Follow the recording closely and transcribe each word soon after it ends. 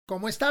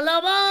¿Cómo está la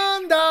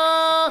banda?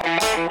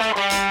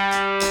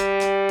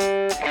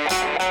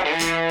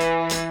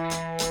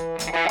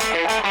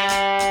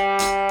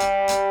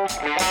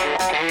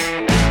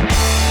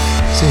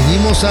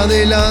 Seguimos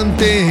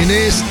adelante en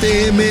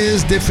este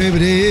mes de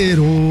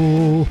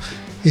febrero.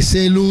 Es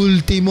el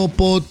último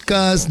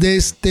podcast de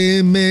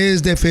este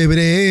mes de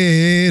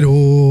febrero.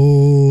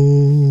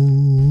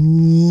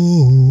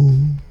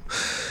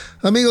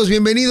 Amigos,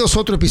 bienvenidos a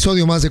otro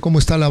episodio más de ¿Cómo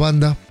está la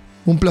banda?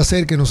 Un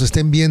placer que nos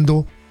estén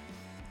viendo,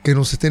 que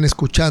nos estén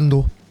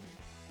escuchando.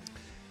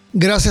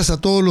 Gracias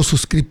a todos los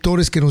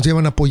suscriptores que nos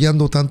llevan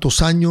apoyando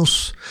tantos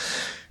años.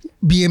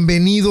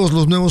 Bienvenidos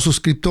los nuevos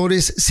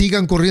suscriptores.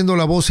 Sigan corriendo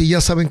la voz y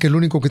ya saben que lo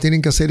único que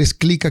tienen que hacer es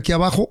clic aquí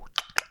abajo.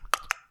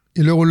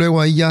 Y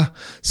luego ahí ya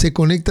se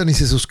conectan y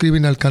se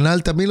suscriben al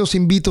canal. También los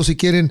invito, si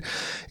quieren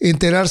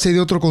enterarse de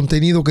otro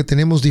contenido que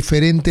tenemos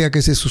diferente, a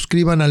que se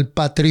suscriban al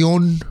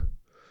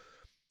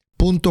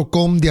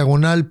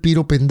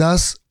patreon.com/Piro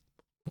Pendaz,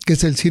 que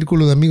es el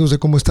círculo de amigos de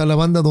 ¿Cómo está la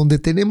banda?, donde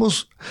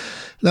tenemos,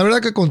 la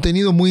verdad, que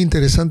contenido muy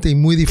interesante y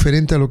muy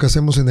diferente a lo que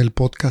hacemos en el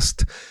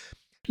podcast.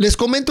 Les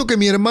comento que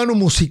mi hermano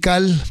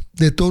musical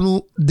de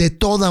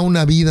toda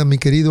una vida, mi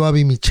querido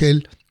Avi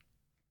Michel,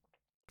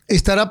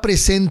 estará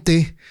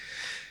presente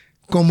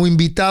como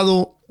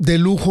invitado de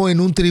lujo en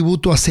un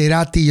tributo a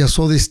Cerati y a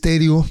Soda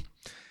Stereo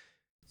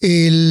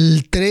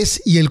el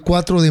 3 y el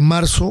 4 de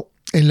marzo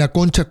en la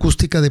Concha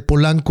Acústica de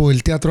Polanco,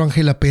 el Teatro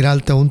Ángela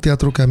Peralta, un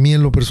teatro que a mí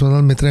en lo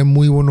personal me trae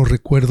muy buenos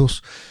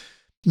recuerdos.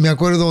 Me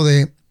acuerdo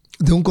de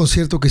un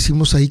concierto que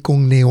hicimos ahí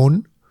con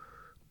Neón,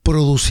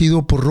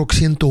 producido por Rock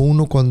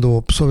 101,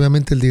 cuando pues,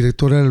 obviamente el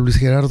director era Luis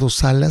Gerardo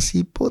Salas,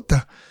 y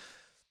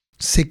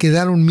se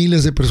quedaron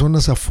miles de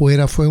personas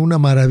afuera. Fue una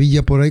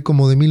maravilla, por ahí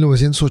como de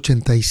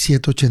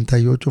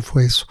 1987-88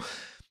 fue eso.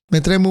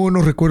 Me trae muy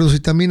buenos recuerdos, y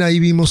también ahí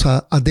vimos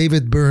a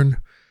David Byrne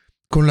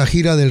con la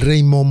gira del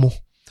Rey Momo.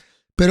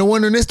 Pero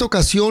bueno, en esta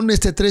ocasión,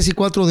 este 3 y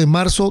 4 de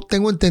marzo,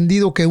 tengo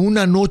entendido que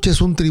una noche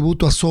es un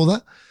tributo a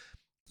Soda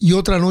y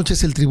otra noche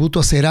es el tributo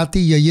a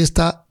Cerati, y ahí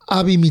está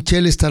Avi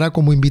Michel, estará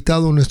como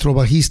invitado, nuestro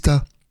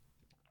bajista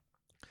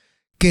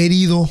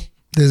querido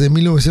desde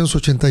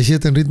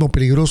 1987 en Ritmo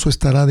Peligroso,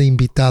 estará de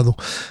invitado.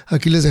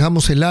 Aquí les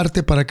dejamos el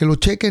arte para que lo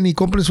chequen y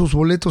compren sus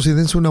boletos y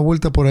dense una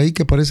vuelta por ahí,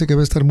 que parece que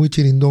va a estar muy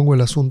chirindongo el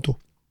asunto.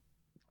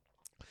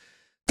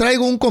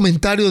 Traigo un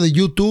comentario de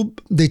YouTube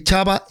de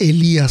Chava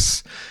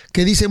Elías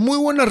que dice: muy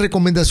buenas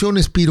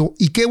recomendaciones, Piro,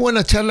 y qué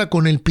buena charla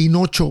con el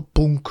Pinocho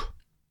Punk.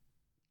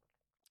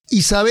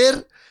 Y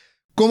saber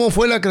cómo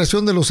fue la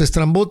creación de los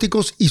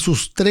Estrambóticos y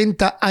sus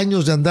 30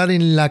 años de andar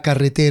en la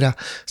carretera.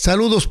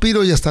 Saludos,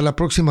 Piro, y hasta la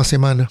próxima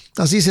semana.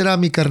 Así será,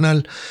 mi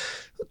carnal.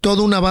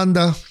 Toda una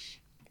banda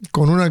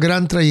con una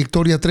gran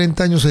trayectoria.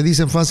 30 años se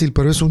dicen fácil,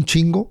 pero es un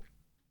chingo.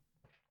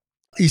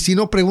 Y si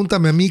no,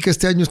 pregúntame a mí, que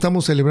este año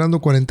estamos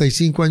celebrando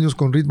 45 años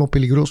con Ritmo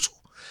Peligroso.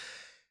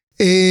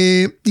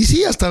 Y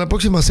sí, hasta la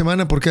próxima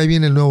semana, porque ahí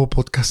viene el nuevo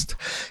podcast.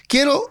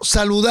 Quiero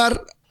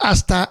saludar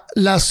hasta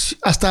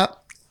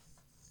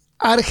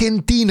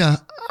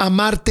Argentina a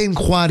Marten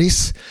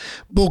Juárez,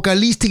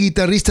 vocalista y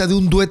guitarrista de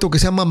un dueto que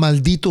se llama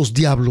Malditos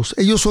Diablos.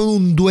 Ellos son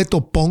un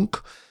dueto punk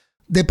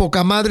de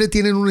poca madre,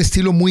 tienen un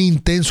estilo muy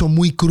intenso,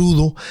 muy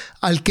crudo,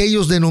 al que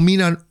ellos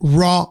denominan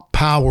Raw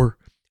Power.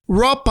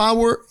 Raw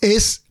Power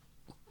es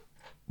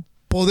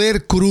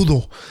poder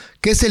crudo,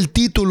 que es el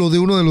título de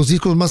uno de los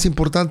discos más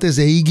importantes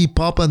de Iggy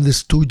Pop and the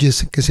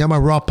Stooges, que se llama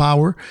Raw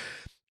Power.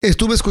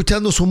 Estuve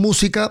escuchando su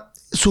música,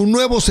 su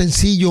nuevo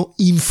sencillo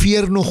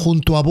Infierno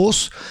junto a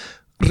vos.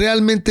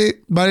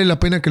 Realmente vale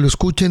la pena que lo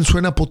escuchen,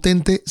 suena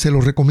potente, se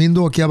los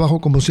recomiendo. Aquí abajo,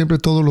 como siempre,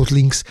 todos los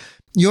links.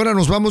 Y ahora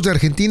nos vamos de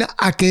Argentina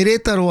a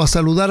Querétaro a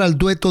saludar al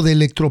dueto de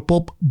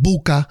electropop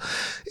Buca.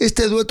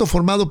 Este dueto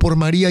formado por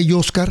María y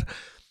Oscar,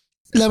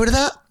 la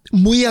verdad,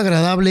 muy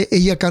agradable.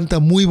 Ella canta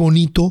muy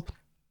bonito.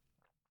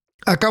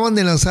 Acaban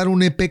de lanzar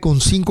un EP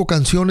con 5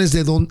 canciones.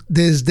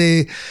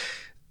 Desde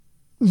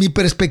mi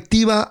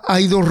perspectiva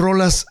hay 2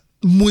 rolas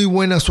muy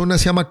buenas. Una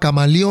se llama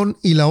Camaleón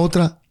y la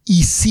otra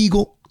Y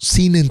Sigo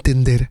Sin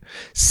Entender.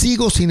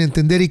 Sigo Sin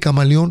Entender y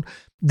Camaleón,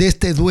 de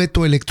este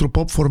dueto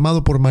electropop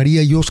formado por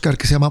María y Oscar,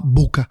 que se llama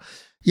Buca.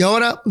 Y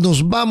ahora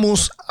nos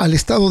vamos al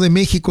Estado de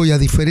México y a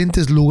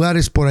diferentes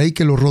lugares por ahí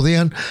que lo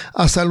rodean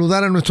a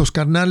saludar a nuestros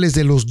carnales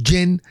de los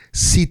Gen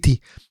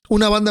City,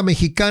 una banda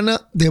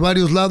mexicana de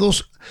varios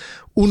lados,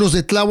 unos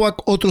de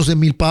Tláhuac, otros de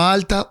Milpa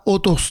Alta,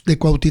 otros de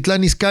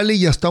Cuautitlán Izcalli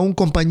y hasta un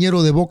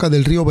compañero de Boca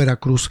del Río,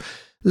 Veracruz.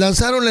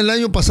 Lanzaron el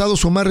año pasado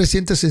su más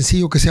reciente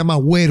sencillo, que se llama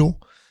Güero.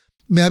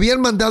 Me habían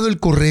mandado el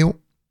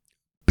correo,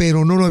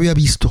 pero no lo había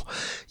visto.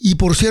 Y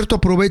por cierto,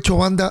 aprovecho,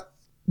 banda,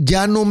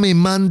 ya no me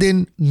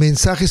manden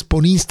mensajes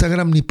por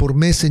Instagram ni por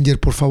Messenger,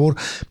 por favor.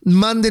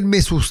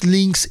 Mándenme sus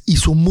links y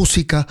su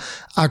música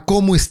a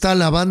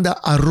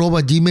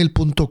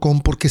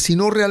comoestalabanda@gmail.com, porque si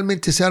no,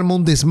 realmente se arma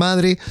un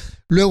desmadre.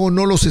 Luego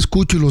no los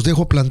escucho y los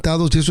dejo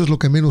plantados, y eso es lo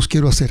que menos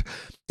quiero hacer.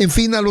 En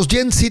fin, a los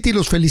Gen City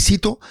los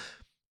felicito.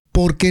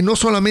 porque no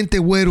solamente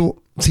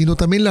Güero, sino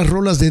también las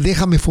rolas de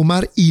Déjame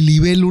Fumar y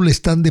Libélula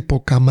están de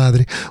poca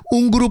madre.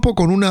 Un grupo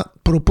con una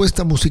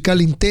propuesta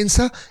musical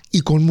intensa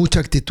y con mucha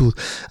actitud.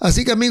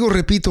 Así que, amigos,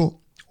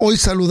 repito, hoy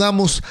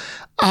saludamos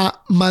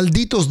a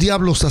Malditos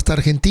Diablos hasta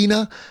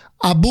Argentina,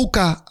 a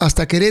Buca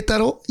hasta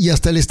Querétaro y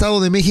hasta el Estado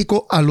de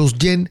México a los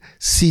Gen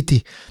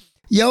City.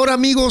 Y ahora,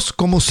 amigos,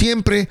 como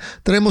siempre,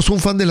 traemos un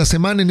fan de la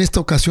semana. En esta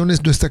ocasión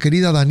es nuestra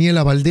querida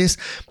Daniela Valdés.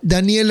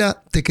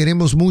 Daniela, te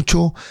queremos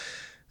mucho.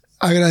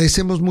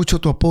 Agradecemos mucho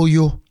tu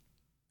apoyo.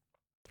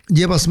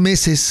 Llevas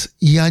meses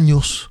y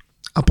años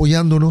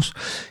apoyándonos.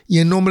 Y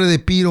en nombre de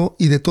Piro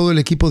y de todo el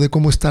equipo de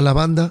Cómo Está la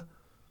Banda,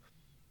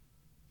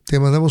 te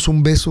mandamos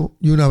un beso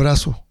y un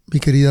abrazo, mi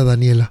querida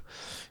Daniela.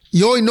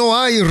 Y hoy no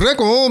hay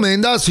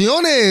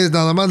recomendaciones.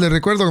 Nada más les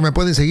recuerdo que me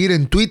pueden seguir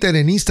en Twitter,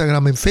 en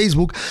Instagram, en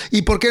Facebook.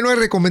 ¿Y por qué no hay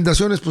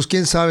recomendaciones? Pues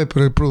quién sabe,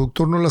 pero el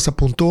productor no las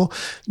apuntó.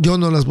 Yo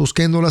no las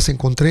busqué, no las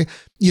encontré.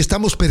 Y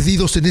estamos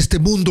perdidos en este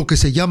mundo que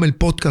se llama el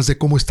podcast de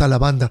Cómo Está la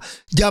Banda.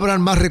 Ya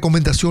habrán más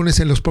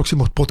recomendaciones en los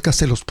próximos podcasts,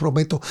 se los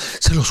prometo,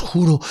 se los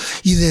juro.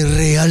 Y de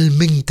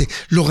realmente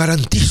lo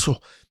garantizo.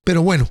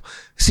 Pero bueno,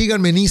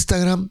 síganme en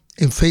Instagram,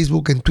 en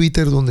Facebook, en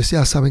Twitter, donde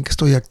ya saben que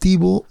estoy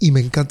activo y me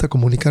encanta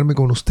comunicarme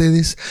con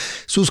ustedes.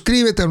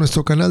 Suscríbete a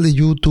nuestro canal de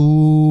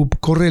YouTube,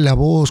 corre la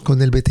voz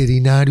con el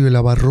veterinario, el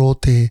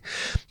abarrote,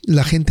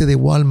 la gente de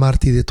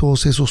Walmart y de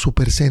todos esos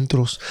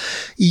supercentros.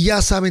 Y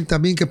ya saben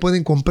también que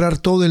pueden comprar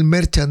todo el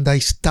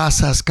merchandise,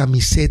 tazas,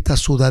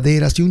 camisetas,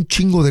 sudaderas y un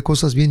chingo de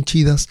cosas bien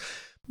chidas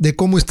de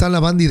Cómo Está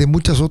la Banda y de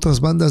muchas otras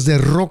bandas de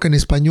rock en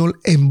español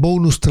en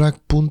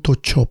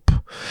bonustrack.shop.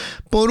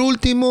 Por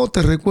último,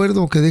 te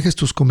recuerdo que dejes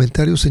tus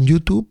comentarios en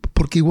YouTube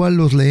porque igual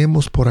los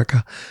leemos por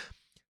acá.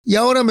 Y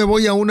ahora me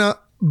voy a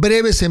una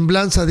breve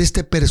semblanza de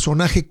este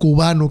personaje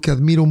cubano que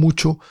admiro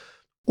mucho,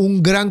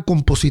 un gran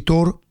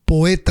compositor,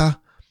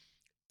 poeta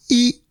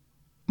y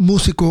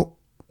músico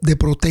de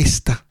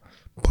protesta,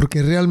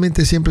 porque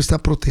realmente siempre está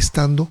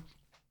protestando,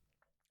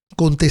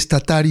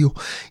 contestatario,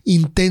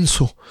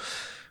 intenso.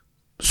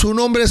 Su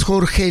nombre es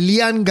Jorge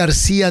Elián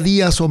García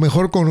Díaz, o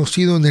mejor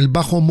conocido en el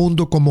bajo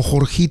mundo como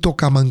Jorgito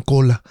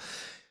Camancola.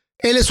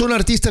 Él es un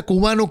artista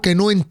cubano que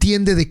no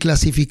entiende de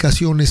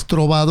clasificaciones,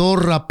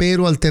 trovador,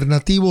 rapero,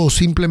 alternativo o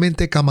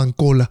simplemente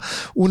camancola.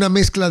 Una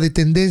mezcla de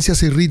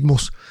tendencias y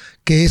ritmos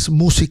que es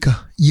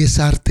música y es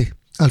arte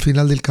al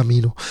final del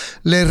camino.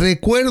 Les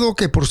recuerdo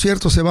que, por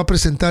cierto, se va a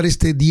presentar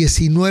este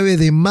 19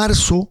 de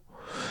marzo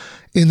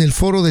en el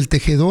Foro del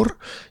Tejedor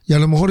y a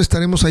lo mejor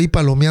estaremos ahí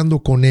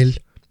palomeando con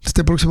él.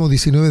 Este próximo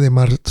 19 de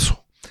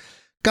marzo.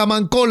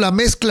 Camancola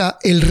mezcla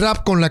el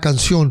rap con la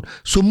canción.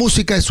 Su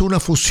música es una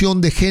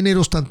fusión de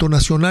géneros tanto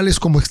nacionales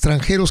como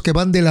extranjeros que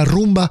van de la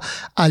rumba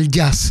al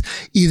jazz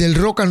y del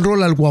rock and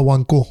roll al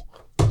guaguancó.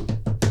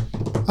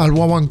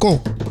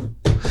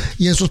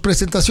 Y en sus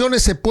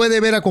presentaciones se puede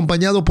ver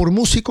acompañado por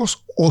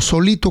músicos o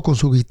solito con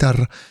su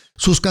guitarra.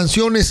 Sus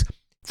canciones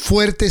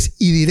fuertes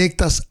y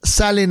directas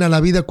salen a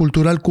la vida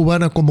cultural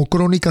cubana como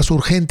crónicas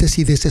urgentes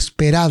y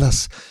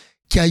desesperadas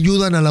que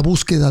ayudan a la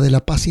búsqueda de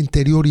la paz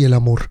interior y el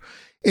amor.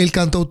 El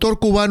cantautor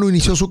cubano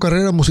inició su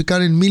carrera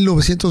musical en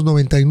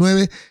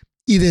 1999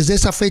 y desde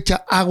esa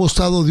fecha ha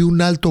gozado de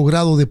un alto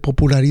grado de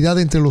popularidad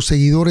entre los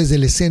seguidores de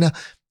la escena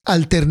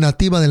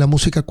alternativa de la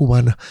música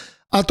cubana.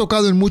 Ha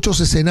tocado en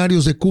muchos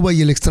escenarios de Cuba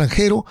y el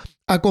extranjero,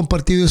 ha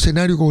compartido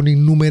escenario con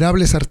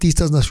innumerables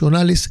artistas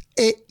nacionales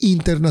e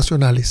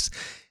internacionales.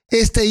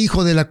 Este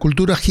hijo de la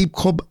cultura hip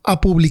hop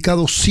ha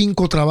publicado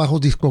 5 trabajos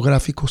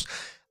discográficos.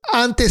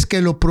 Antes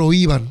que lo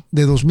prohíban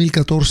de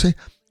 2014,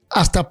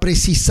 hasta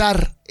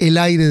Precisar el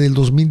aire del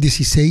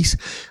 2016,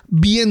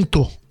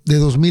 Viento de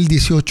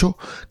 2018,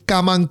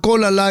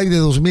 Camancola Live de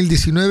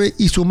 2019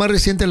 y su más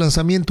reciente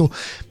lanzamiento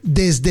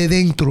Desde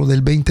Dentro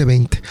del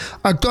 2020.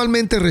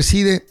 Actualmente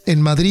reside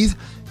en Madrid.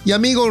 Y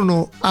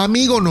amigos,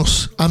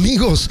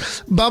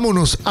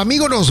 vámonos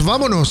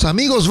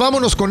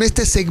con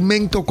este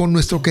segmento con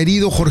nuestro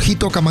querido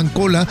Jorgito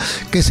Camancola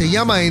que se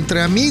llama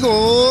Entre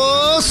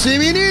Amigos y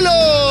Vinilos.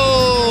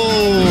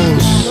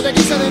 Yo te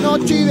quise de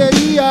noche y de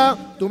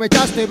día, tú me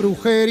echaste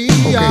brujería.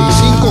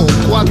 Ok,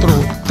 5,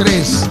 4,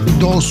 3,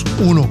 2,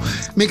 1.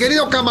 Mi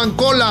querido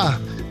Camancola,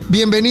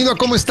 bienvenido a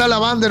Cómo Está la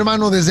Banda,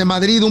 hermano, desde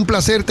Madrid. Un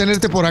placer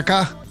tenerte por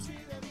acá.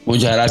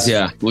 Muchas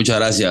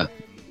gracias.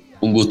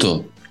 Un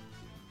gusto.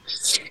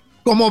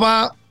 ¿Cómo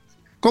va?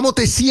 ¿Cómo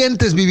te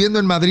sientes viviendo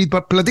en Madrid?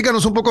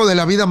 Platícanos un poco de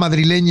la vida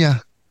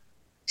madrileña.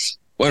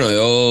 Bueno,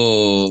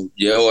 yo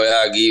llevo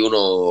ya aquí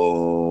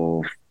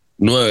unos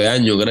 9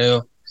 años,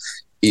 creo,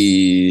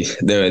 y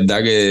de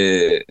verdad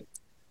que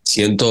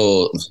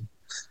siento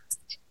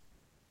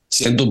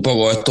un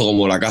poco esto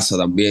como la casa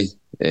también.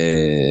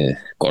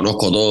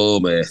 Conozco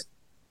todo, me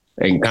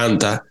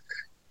encanta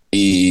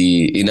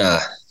y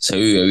nada, se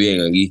vive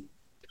bien aquí.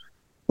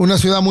 Una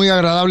ciudad muy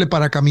agradable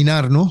para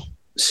caminar, ¿no?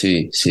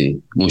 Sí,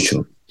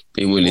 mucho.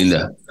 Y muy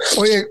linda.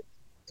 Oye,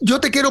 yo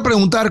te quiero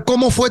preguntar,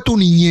 ¿cómo fue tu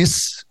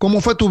niñez?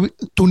 ¿Cómo fue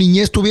tu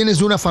niñez? Tú vienes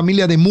de una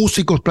familia de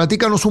músicos.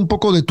 Platícanos un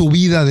poco de tu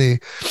vida de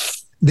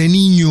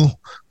niño.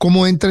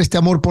 ¿Cómo entra este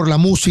amor por la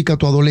música,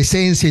 tu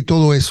adolescencia y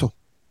todo eso?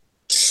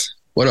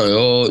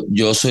 Bueno,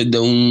 yo soy de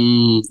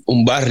un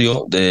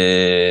barrio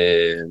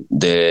de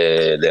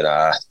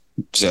la,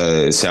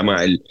 se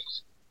llama El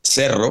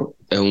Cerro,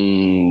 es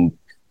un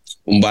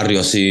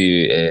barrio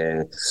así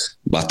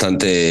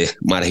bastante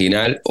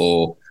marginal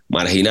o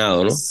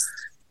marginado, ¿no?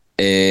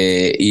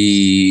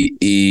 Y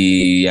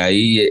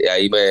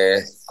ahí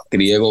me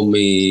crié con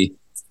mi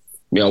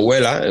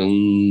abuela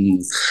en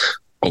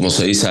como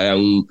se dice allá,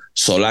 un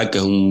solar, que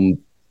es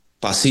un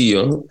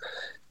pasillo, ¿no?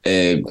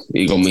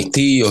 Y con mis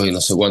tíos y no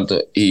sé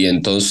cuánto. Y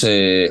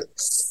entonces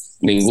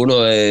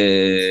ninguno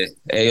de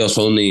ellos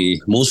son ni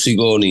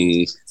músicos,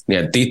 ni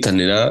artistas,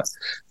 ni nada.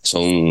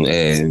 Son,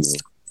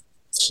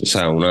 o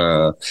sea,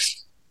 una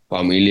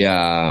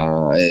familia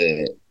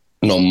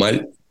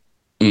normal.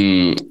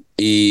 Mm,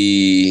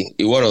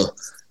 y bueno,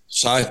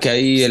 sabes que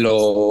ahí en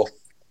los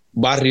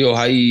barrios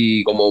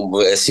hay,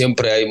 como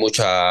siempre hay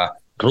mucha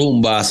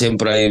rumba,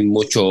 siempre hay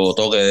mucho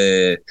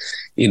toque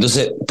y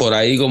entonces por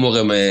ahí como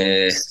que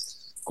me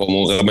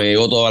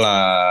llegó toda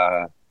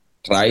la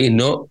raíz,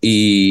 ¿no?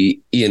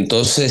 Y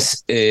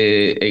entonces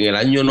en el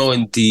año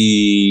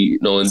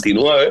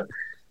 99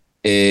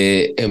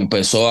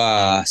 empezó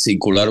a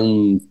circular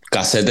un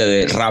casete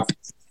de rap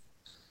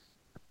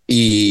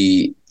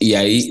y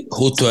ahí,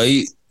 justo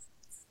ahí,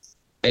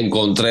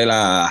 encontré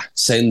la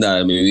senda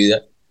de mi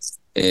vida.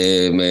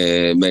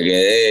 Me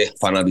quedé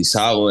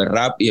fanatizado con el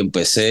rap y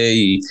empecé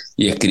y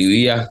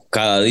escribía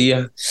cada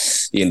día.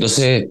 Y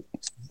entonces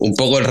un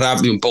poco el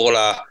rap y un poco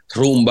la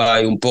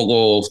rumba y un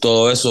poco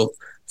todo eso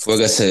fue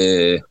que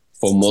se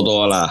formó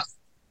toda la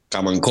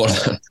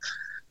camancola.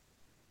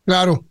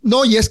 Claro,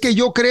 no, y es que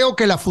yo creo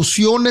que la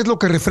fusión es lo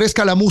que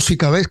refresca la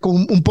música, ¿ves?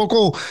 Con un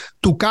poco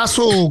tu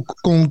caso,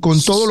 con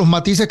todos los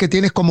matices que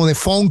tienes como de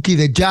funky,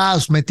 de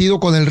jazz, metido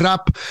con el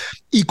rap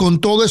y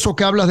con todo eso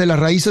que hablas de las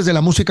raíces de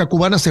la música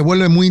cubana, se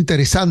vuelve muy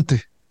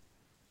interesante.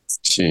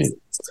 Sí,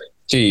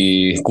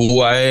 sí,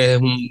 Cuba es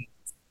un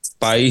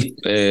país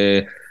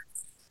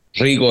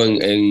rico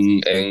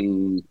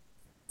en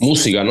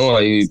música, ¿no?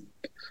 Hay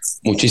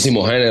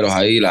muchísimos géneros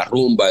ahí, la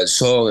rumba, el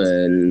son,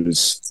 un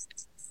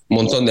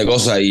montón de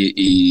cosas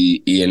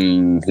y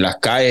en las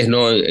calles,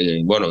 ¿no?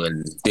 Bueno, en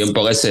el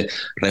tiempo que se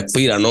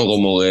respira, ¿no?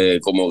 Como que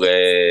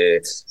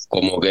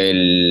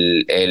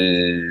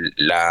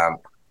la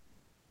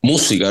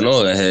música,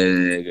 ¿no? Desde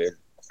el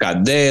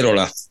caldero,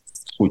 las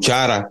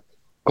cucharas,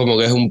 como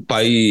que es un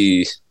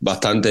país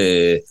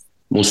bastante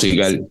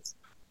musical.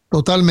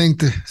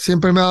 Totalmente.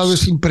 Siempre me ha dado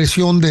esa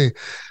impresión de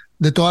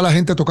toda la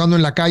gente tocando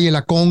en la calle,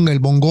 la conga, el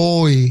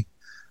bongo y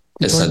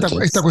toda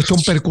Exacto. esta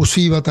cuestión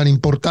percusiva tan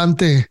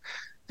importante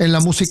en la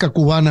música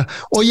cubana.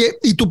 Oye,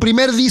 y tu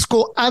primer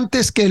disco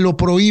antes que lo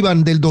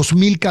prohíban del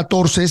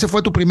 2014, ese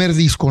fue tu primer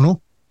disco,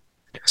 ¿no?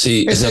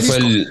 Sí, Ese ese fue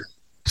disco,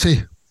 sí,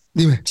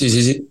 dime. Sí,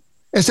 sí, sí.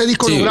 Ese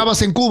disco lo Sí,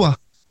 grabas en Cuba.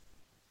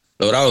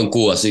 lo grabo en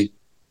Cuba, sí.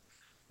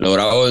 Lo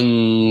grabo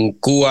en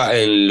Cuba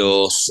en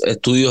los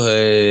estudios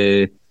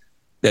de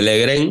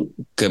Legren,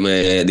 que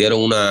me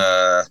dieron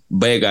una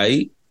beca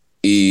ahí.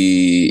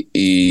 Y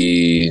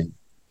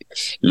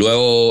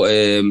luego,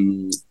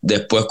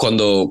 después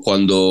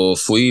cuando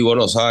fui,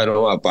 bueno, sabes,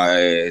 ¿no?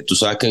 Tú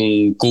sabes que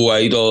en Cuba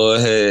ahí todo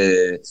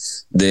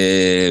es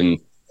de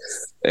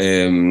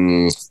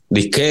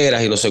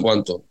disqueras y no sé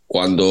cuánto.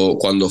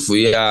 Cuando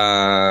fui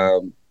a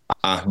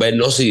ver,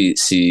 ¿no? Si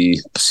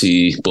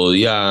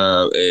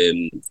podía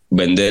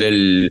vender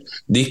el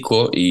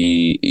disco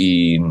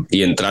y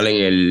entrar en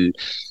el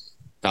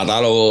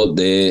catálogo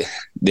de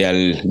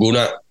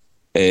alguna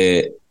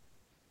eh,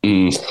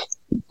 mm,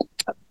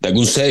 de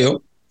algún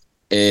sello.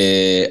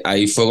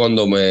 Ahí fue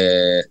cuando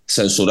me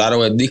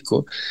censuraron el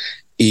disco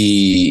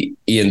y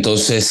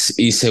entonces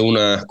hice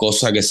una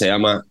cosa que se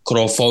llama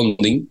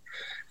crowdfunding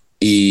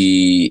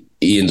y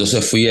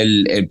entonces fui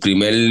el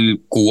primer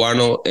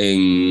cubano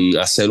en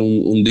hacer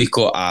un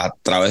disco a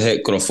través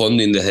de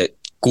crowdfunding desde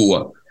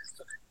Cuba.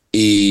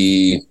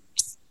 Y,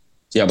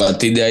 y a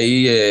partir de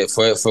ahí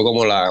fue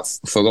como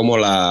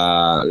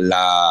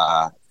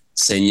la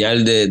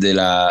señal de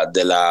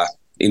la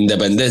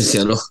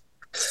independencia, ¿no?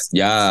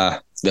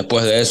 Ya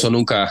después de eso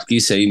nunca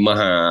quise ir más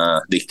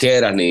a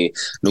disqueras ni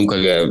nunca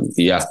que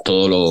y ya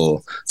todo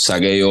lo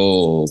saqué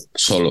yo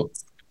solo.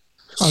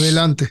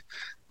 Adelante.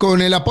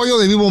 Con el apoyo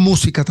de Vivo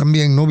Música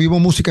también, ¿no? Vivo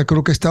Música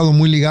creo que ha estado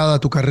muy ligada a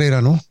tu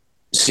carrera, ¿no?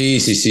 Sí,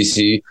 sí, sí,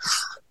 sí.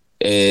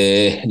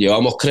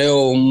 Llevamos,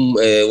 creo,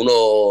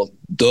 unos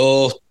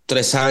 2,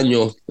 3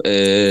 años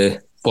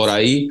por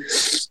ahí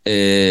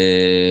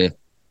que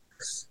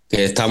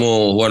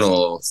estamos,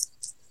 bueno,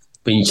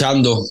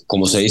 pinchando,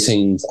 como se dice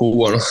en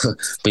Cuba, ¿no?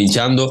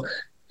 Pinchando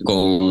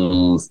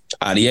con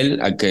Ariel,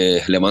 al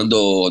que le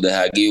mando desde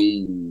aquí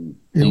un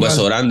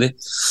beso Igual, grande.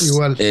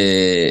 igual.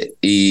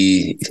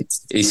 Y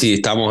sí,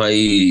 estamos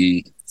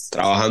ahí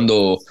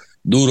trabajando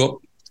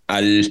duro.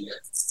 Al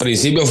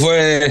principio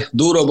fue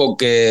duro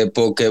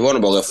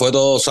bueno, porque fue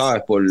todo,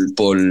 ¿sabes? Por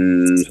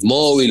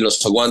móvil, no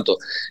sé cuánto.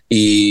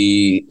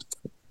 Y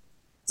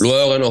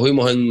luego que nos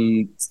vimos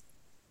en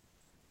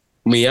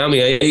Miami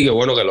ahí, que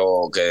bueno,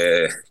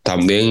 que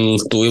también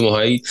estuvimos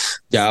ahí,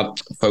 ya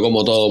fue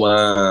como todo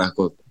más.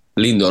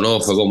 lindo, ¿no?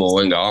 Fue como,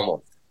 venga,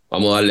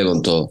 vamos a darle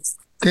con todo.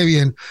 Qué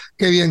bien,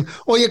 qué bien.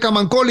 Oye,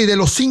 Camancoli, de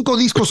los 5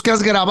 discos que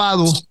has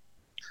grabado,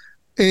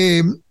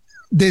 eh,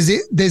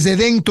 desde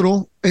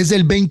dentro, es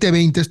del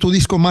 2020, es tu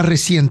disco más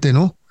reciente,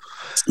 ¿no?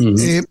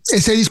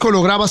 ¿Ese disco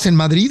lo grabas en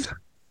Madrid?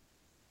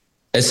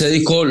 Ese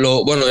disco,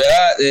 bueno,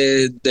 ya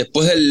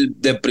después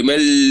del primer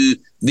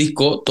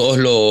disco, todos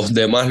los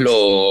demás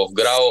los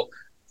grabo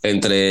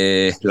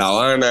entre La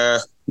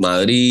Habana,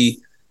 Madrid,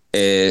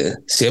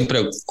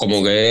 siempre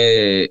como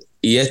que...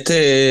 y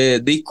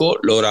este disco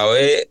lo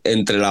grabé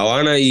entre La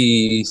Habana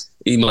y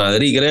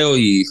Madrid, creo,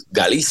 y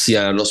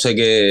Galicia, no sé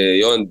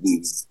qué,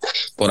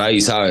 por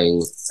ahí, ¿saben?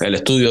 El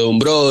estudio de un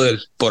brother,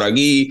 por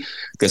aquí,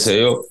 qué sé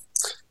yo,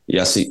 y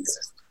así.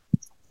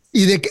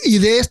 Y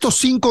de estos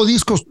 5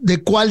 discos,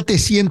 ¿de cuál te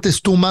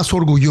sientes tú más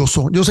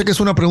orgulloso? Yo sé que es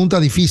una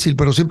pregunta difícil,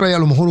 pero siempre hay a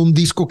lo mejor un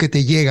disco que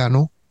te llega,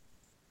 ¿no?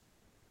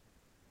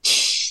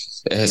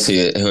 Es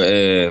decir,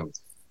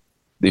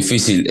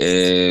 difícil.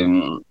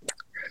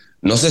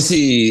 No sé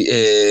si,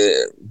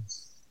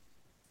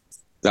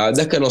 la verdad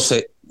es que no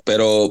sé,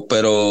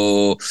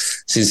 pero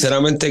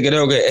sinceramente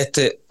creo que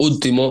este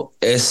último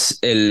es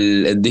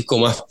el disco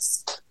más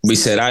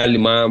visceral,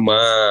 más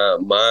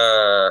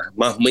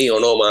mío,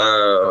 ¿no?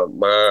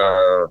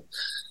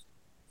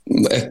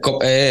 Es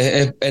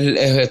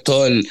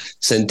todo el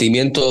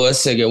sentimiento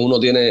ese que uno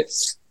tiene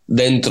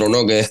dentro,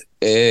 ¿no? Que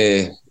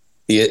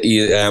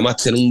y además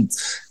tiene un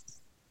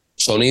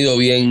sonido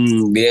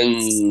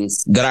bien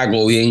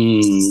Draco,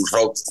 bien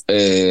rock.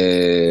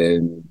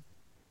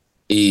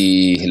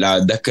 Y la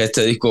verdad es que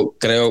este disco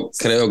creo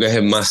que es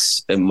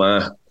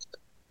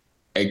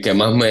el que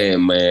más me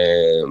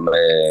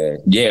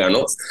llega,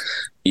 ¿no?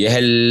 Y es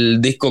el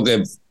disco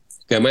que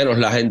menos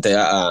la gente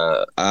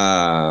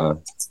ha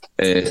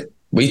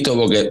visto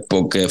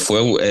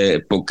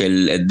porque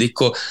el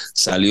disco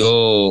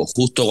salió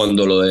justo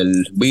cuando lo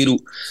del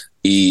virus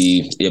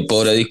y el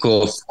pobre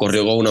disco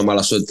corrió con una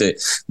mala suerte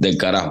del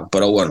carajo.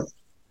 Pero bueno, ahí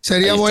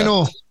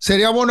está.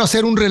 Sería bueno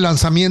hacer un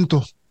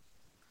relanzamiento,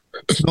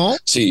 ¿no?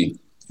 Sí,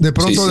 De sí,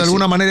 pronto, de sí, sí.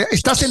 alguna manera.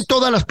 Estás en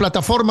todas las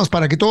plataformas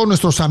para que todos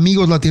nuestros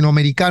amigos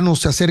latinoamericanos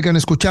se acerquen a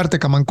escucharte,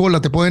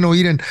 Camancola. Te pueden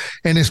oír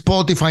en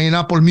Spotify, en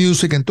Apple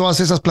Music, en todas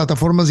esas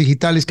plataformas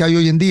digitales que hay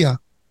hoy en día.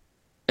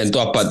 En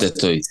todas partes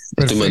estoy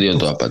metido en Perfecto.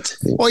 todas partes.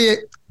 Sí.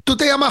 Oye, tú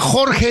te llamas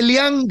Jorge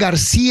Elian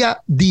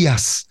García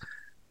Díaz.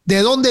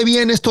 ¿De dónde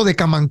viene esto de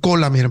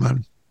Camancola, mi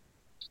hermano?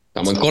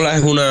 Camancola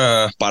es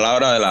una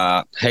palabra de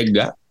la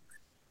jerga.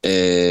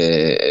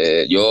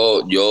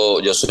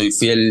 Yo soy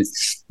fiel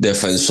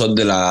defensor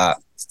de la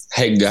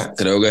jerga.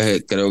 Creo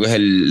que es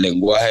el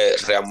lenguaje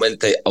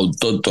realmente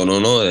autóctono,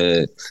 ¿no?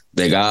 De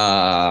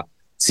cada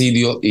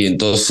sitio. Y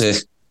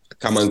entonces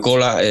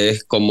Camancola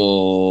es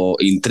como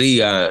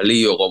intriga,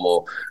 lío,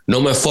 como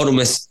no me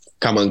formes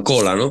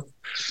Camancola, ¿no?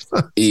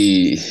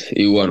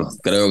 Y bueno,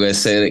 creo que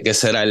ese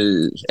era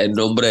el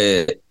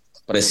nombre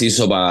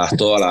preciso para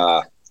toda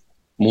la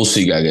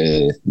música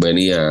que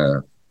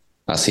venía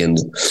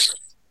haciendo.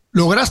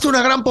 Lograste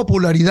una gran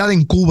popularidad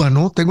en Cuba,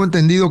 ¿no? Tengo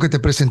entendido que te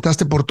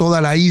presentaste por toda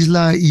la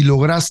isla y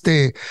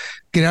lograste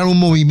crear un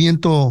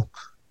movimiento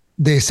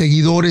de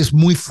seguidores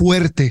muy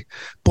fuerte.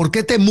 ¿Por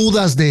qué te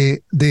mudas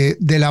de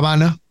La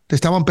Habana? ¿Te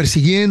estaban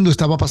persiguiendo?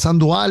 ¿Estaba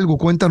pasando algo?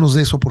 Cuéntanos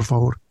de eso, por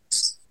favor.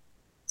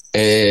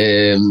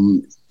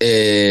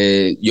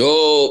 Eh,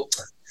 yo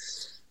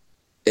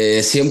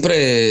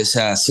siempre, o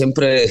sea,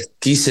 siempre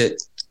quise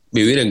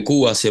vivir en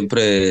Cuba,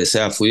 siempre, o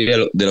sea, fui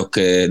de los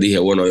que dije,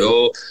 bueno,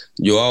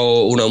 yo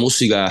hago una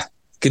música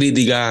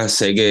crítica,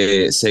 sé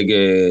que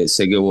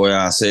voy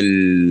a hacer,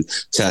 o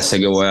sea, sé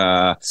que voy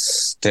a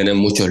tener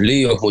muchos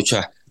líos,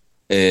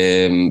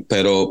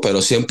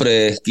 pero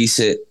siempre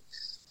quise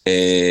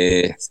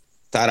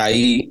estar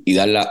ahí y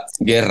dar la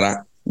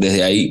guerra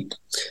desde ahí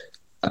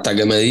hasta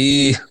que me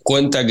di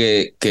cuenta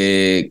que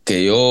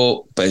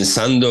yo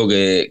pensando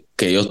que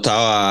yo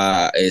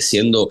estaba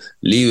siendo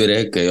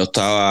libre, que yo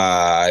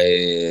estaba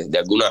de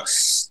alguna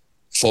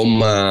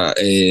forma,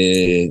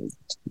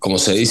 como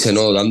se dice,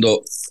 ¿no?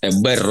 Dando el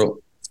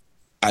berro,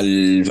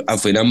 al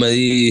final me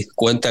di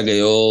cuenta que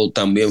yo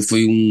también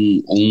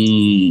fui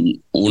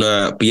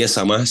una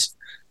pieza más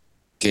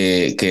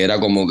que era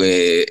como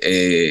que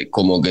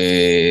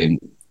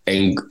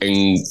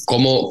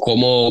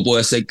cómo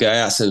puede ser que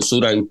haya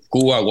censura en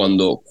Cuba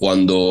cuando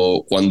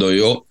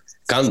yo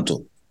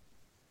canto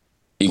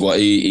y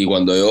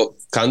cuando yo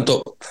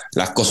canto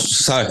las cosas,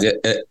 ¿sabes?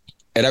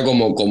 Era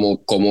como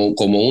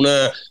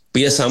una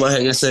pieza más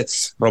en ese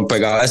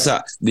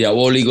rompecabezas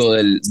diabólico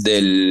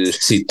del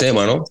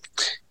sistema, ¿no?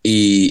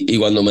 Y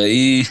cuando me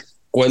di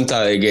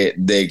cuenta de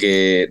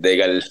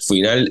que al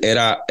final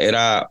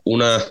era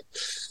una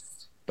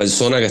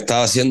persona que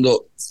estaba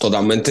haciendo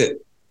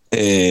totalmente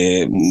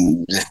eh,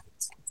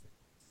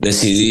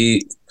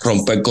 decidí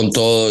romper con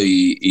todo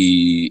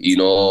y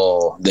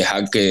no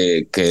dejar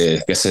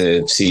que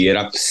se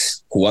siguiera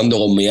jugando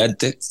con mi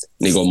arte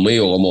ni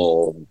conmigo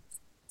como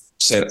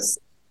ser.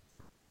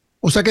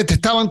 O sea que te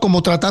estaban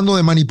como tratando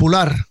de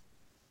manipular.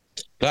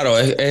 Claro,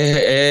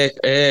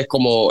 es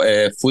como,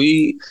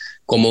 fui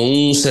como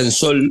un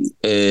sensor,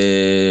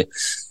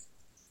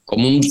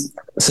 como un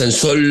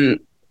sensor,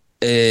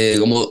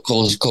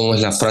 ¿cómo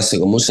es la frase?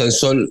 Como un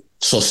sensor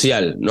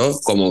social, ¿no?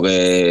 Como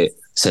que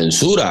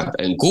censura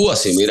en Cuba,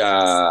 si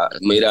mira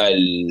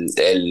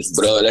el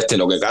brother este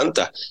lo que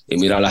canta y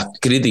mira las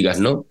críticas,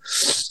 ¿no?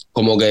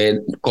 Como que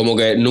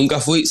nunca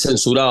fui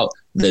censurado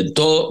del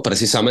todo,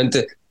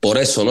 precisamente por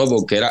eso, ¿no?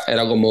 Porque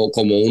era como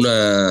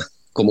una,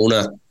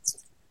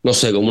 no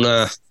sé, como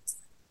una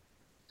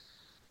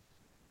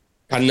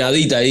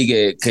carnadita ahí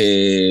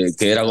que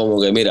era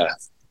como que, mira,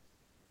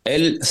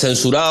 el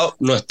censurado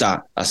no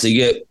está, así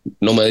que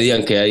no me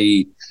digan que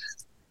hay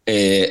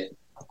eh,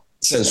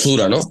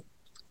 censura, ¿no?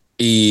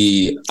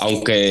 Y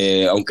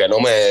aunque no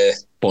me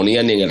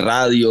ponían ni en el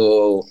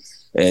radio,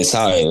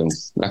 ¿saben?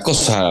 Las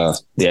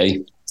cosas de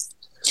ahí.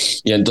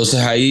 Y entonces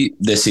ahí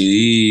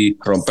decidí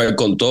romper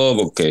con todo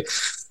porque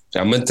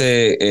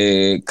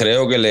realmente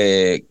creo que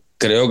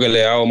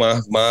le hago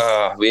más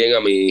bien a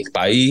mi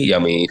país y a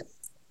mi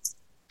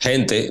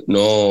gente,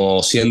 no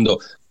siendo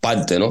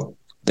parte, ¿no?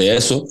 De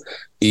eso.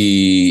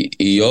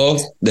 Y yo,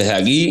 desde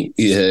aquí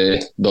y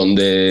desde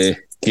donde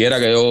quiera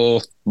que yo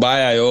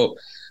vaya,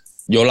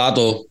 yo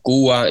lato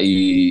Cuba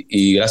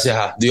y gracias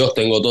a Dios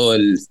tengo todo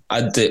el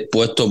arte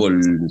puesto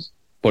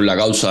por la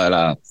causa de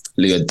la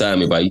libertad de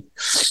mi país.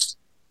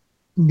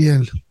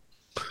 Bien.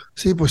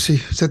 Sí, pues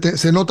sí,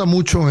 se nota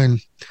mucho en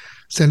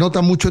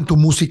tu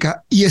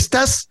música. ¿Y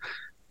estás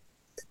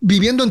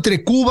viviendo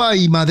entre Cuba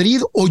y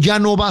Madrid o ya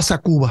no vas a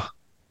Cuba?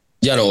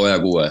 Ya no voy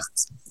a Cuba,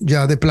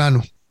 Ya de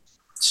plano.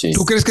 sí.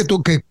 ¿Tú crees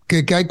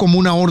que hay como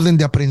una orden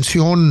de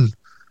aprehensión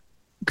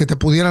que te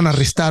pudieran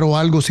arrestar o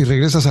algo si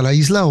regresas a la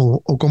isla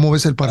o cómo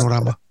ves el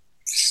panorama?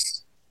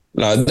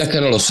 La verdad es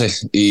que no lo sé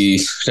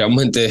y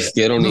realmente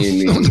quiero No,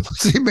 no, no,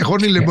 sí,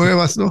 mejor ni le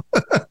muevas, ¿no?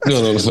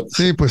 no, no, no.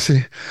 Sí, pues sí.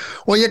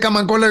 Oye,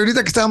 Camancola,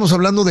 ahorita que estábamos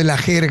hablando de la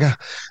jerga,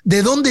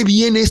 ¿de dónde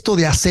viene esto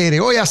de acere?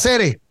 Oye,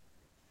 acere,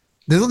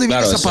 ¿de dónde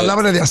viene Claro, esa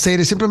palabra de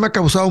acere? Siempre me ha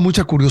causado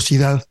mucha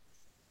curiosidad.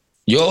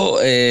 yo,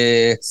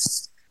 ¿de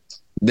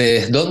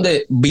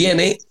dónde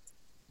viene?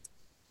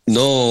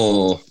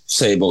 No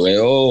sé, porque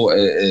yo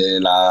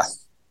la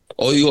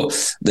oigo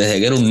desde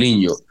que era un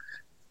niño,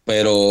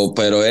 pero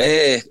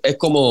es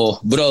como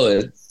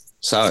brother,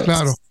 ¿sabes?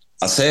 Claro,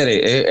 Hacer,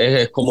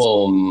 es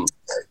como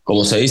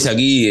se dice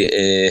aquí,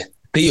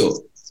 tío,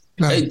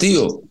 claro. hey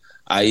tío,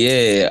 ahí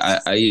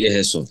es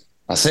eso.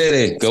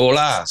 Hacer, qué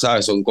volá,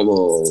 ¿sabes? Son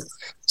como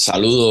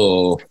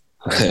saludos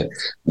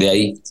de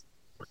ahí.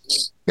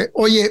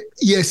 Oye,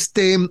 y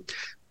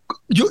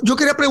yo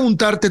quería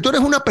preguntarte, tú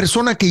eres una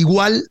persona que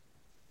igual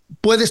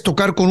puedes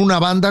tocar con una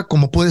banda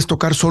como puedes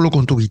tocar solo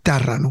con tu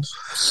guitarra, ¿no?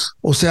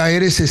 O sea,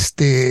 eres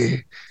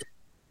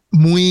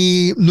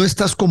no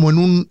estás como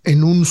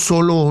en un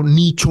solo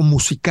nicho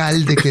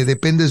musical de que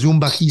dependes de un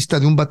bajista,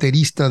 de un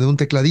baterista, de un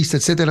tecladista,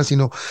 etcétera,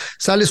 sino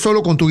sales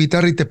solo con tu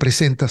guitarra y te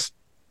presentas.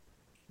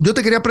 Yo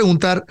te quería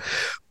preguntar,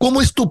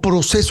 ¿cómo es tu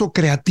proceso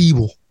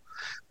creativo?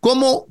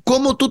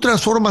 ¿Cómo tú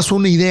transformas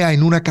una idea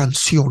en una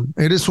canción?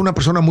 Eres una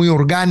persona muy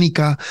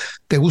orgánica,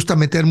 te gusta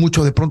meter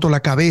mucho de pronto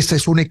la cabeza,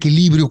 es un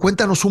equilibrio.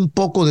 Cuéntanos un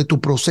poco de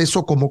tu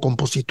proceso como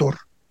compositor.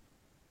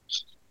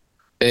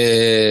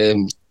 Eh,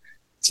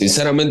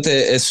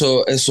 Sinceramente,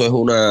 eso es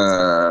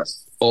una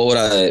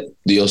obra de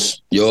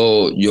Dios.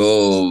 Yo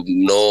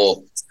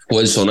no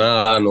esfuerzo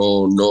nada,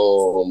 no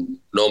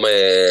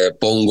me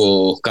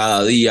pongo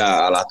cada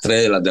día a las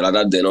 3 de la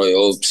tarde, no.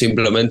 Yo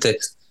simplemente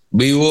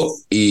vivo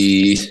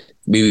y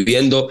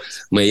viviendo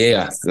me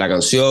llega la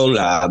canción,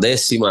 la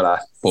décima, la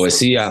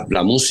poesía,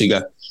 la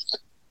música,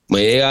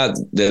 me llega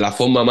de la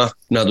forma más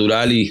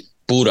natural y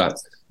pura.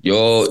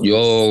 Yo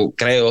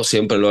creo,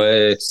 siempre lo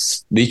he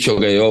dicho,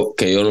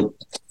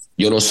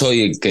 yo no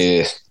soy el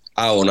que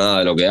hago nada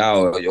de lo que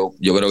hago.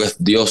 Yo creo que es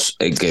Dios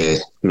el que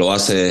lo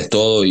hace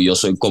todo y yo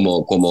soy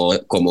como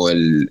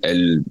el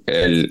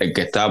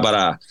que está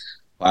para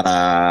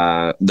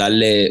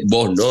darle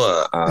voz, ¿no?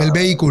 El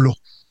vehículo.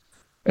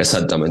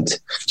 Exactamente.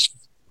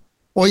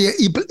 Oye,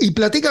 y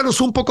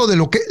platícanos un poco de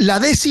lo que la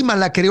décima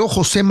la creó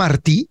José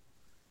Martí.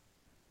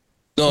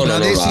 No, no, La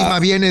no. décima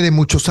viene de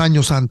muchos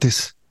años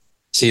antes.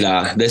 Sí,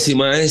 la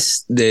décima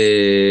es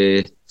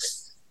de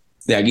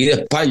aquí de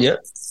España.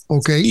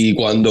 Ok, Y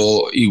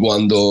cuando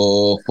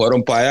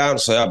fueron para allá, o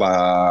sea,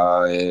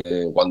 el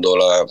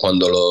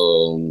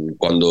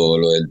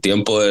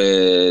tiempo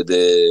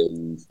de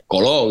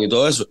Colón y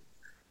todo eso,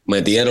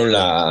 metieron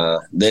la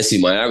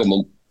décima allá como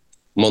un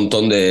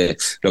montón de...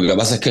 Lo que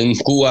pasa es que en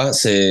Cuba o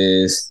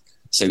sea,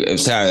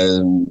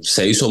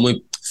 se hizo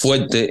muy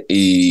fuerte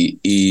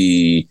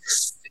y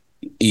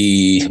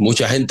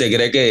mucha gente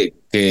cree que,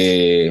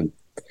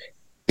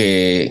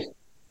 que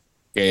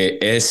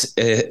es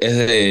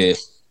de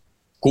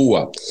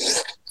Cuba,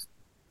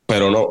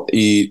 pero no.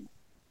 Y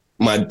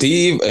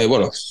Martí,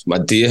 bueno,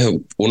 Martí es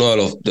uno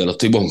de los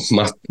tipos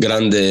más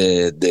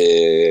grandes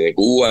de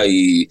Cuba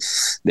y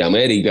de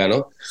América,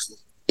 ¿no?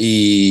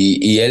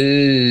 Y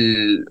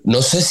él,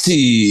 no sé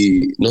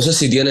si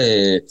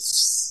tiene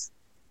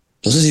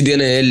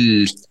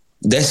él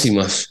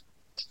décimas.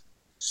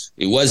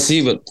 Igual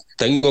sí, pero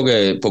tengo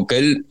que, porque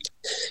él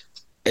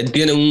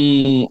tiene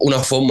una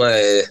forma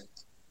de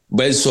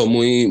verso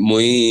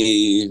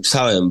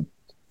 ¿saben?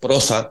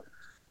 Prosa,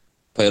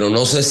 pero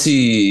no sé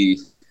si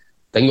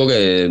tengo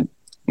que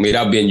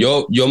mirar bien.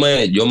 Yo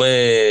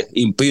me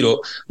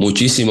inspiro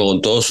muchísimo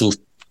con todos sus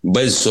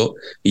versos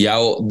y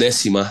hago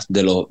décimas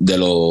de los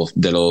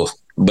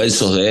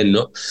versos de él,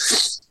 ¿no?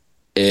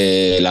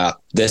 La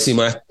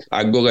décima es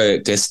algo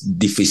que es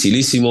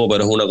dificilísimo,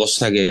 pero es una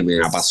cosa que me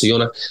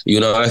apasiona y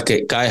una vez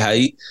que caes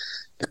ahí,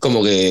 es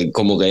como que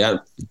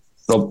ya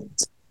no,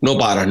 no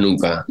paras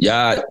nunca.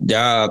 Ya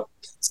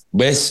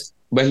ves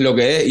lo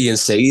que es y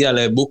enseguida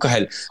le buscas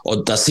el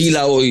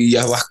octasílabo y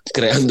ya vas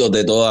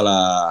creándote toda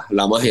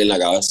la magia en la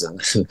cabeza.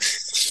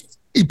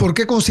 ¿Y por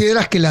qué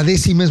consideras que la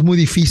décima es muy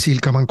difícil,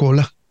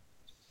 Camancola?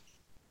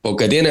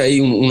 Porque tiene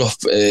ahí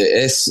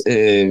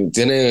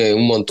tiene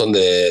un montón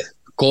de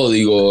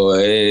código,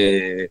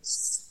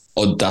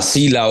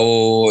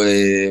 octasílabo,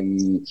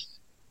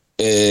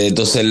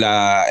 entonces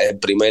el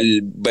primer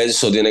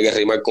verso tiene que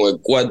rimar con el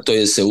cuarto y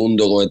el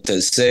segundo con el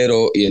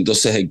tercero y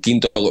entonces el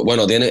quinto,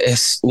 bueno,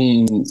 es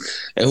un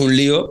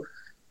lío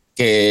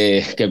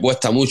que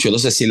cuesta mucho.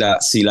 Entonces,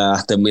 si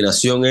la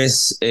terminación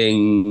es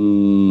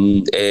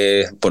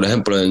por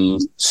ejemplo, en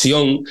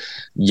Sion,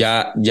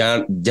 ya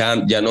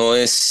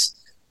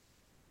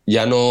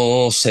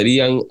no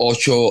serían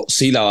 8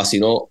 sílabas,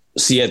 sino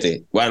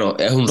 7. Bueno,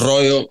 es un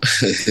rollo,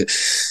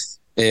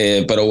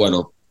 pero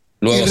bueno,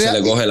 Y, luego se rea-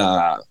 le coge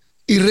la...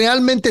 y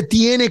realmente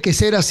tiene que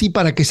ser así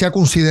para que sea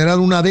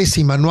considerado una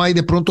décima. No hay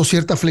de pronto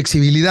cierta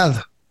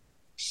flexibilidad.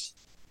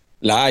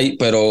 La hay,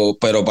 pero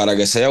para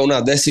que sea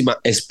una décima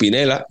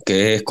espinela,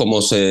 que es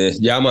como se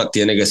llama,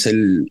 tiene que ser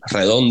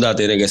redonda,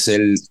 tiene que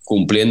ser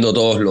cumpliendo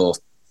todos los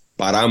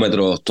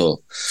parámetros,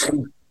 todo.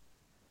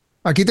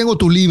 Aquí tengo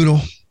tu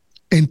libro,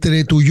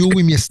 Entre tu yugo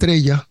y mi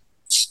estrella.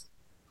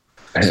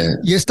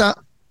 Y esta,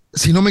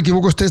 si no me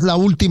equivoco, esta es la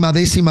última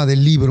décima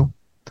del libro,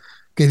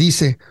 que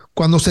dice,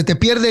 cuando se te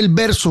pierde el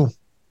verso,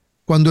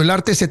 cuando el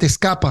arte se te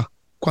escapa,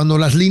 cuando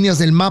las líneas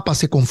del mapa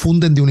se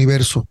confunden de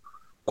universo,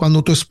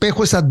 cuando tu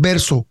espejo es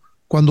adverso,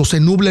 cuando se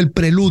nubla el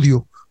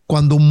preludio,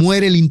 cuando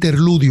muere el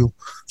interludio,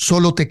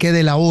 solo te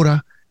quede la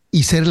hora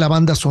y ser la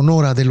banda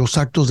sonora de los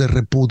actos de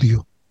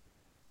repudio.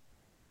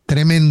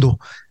 Tremendo.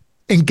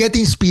 ¿En qué te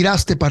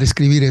inspiraste para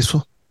escribir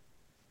eso?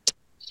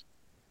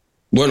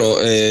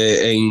 Bueno,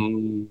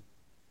 en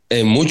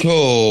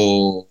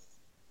muchos,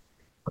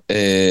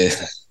 eh,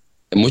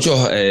 en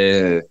muchos,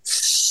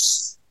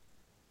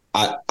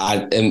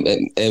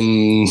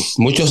 en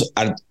muchos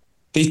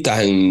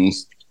artistas en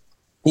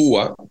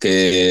Cuba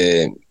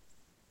que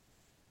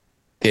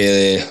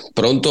de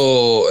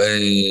pronto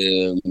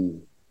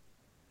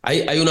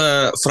hay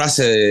una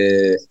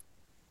frase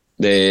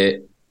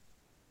de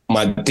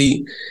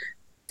Martí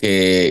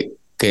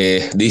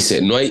que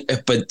dice, no hay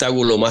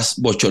espectáculo más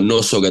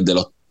bochornoso que el de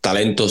los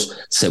talentos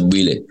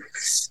serviles.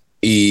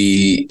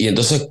 Y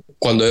entonces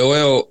cuando yo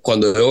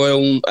veo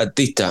un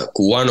artista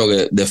cubano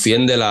que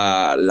defiende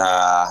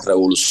la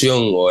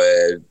revolución o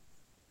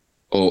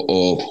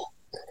o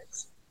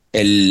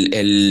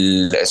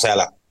sea,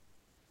 la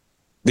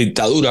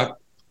dictadura,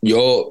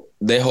 yo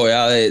dejo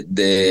ya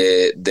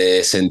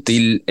de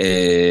sentir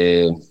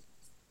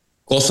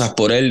cosas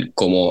por él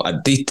como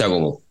artista,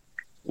 como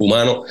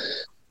humano,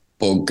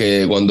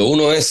 porque cuando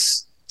uno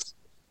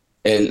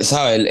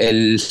 ¿sabe?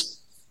 El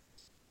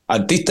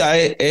artista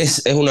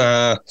es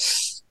una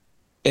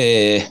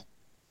eh,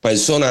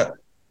 persona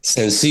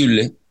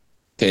sensible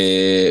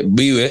que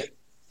vive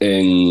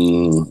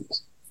en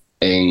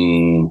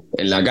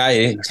la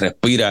calle,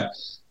 respira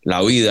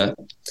la vida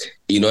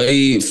y no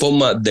hay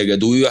forma de que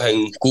tú vivas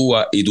en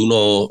Cuba y tú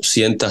no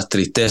sientas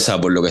tristeza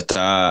por lo que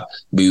está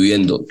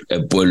viviendo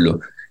el pueblo.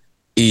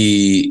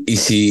 Y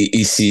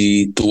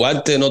si tu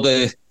arte no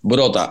te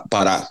brota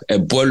para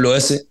el pueblo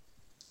ese,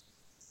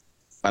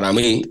 para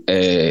mí,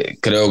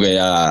 creo que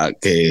ya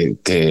que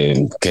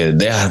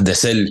dejas de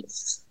ser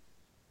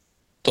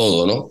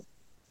todo, ¿no?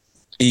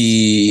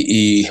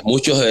 Y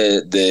muchos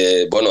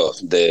bueno,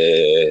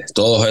 de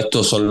todos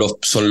estos son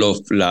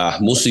las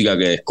músicas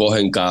que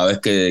escogen cada vez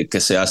que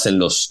se hacen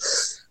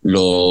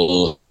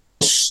los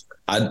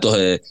actos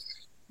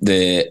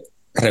de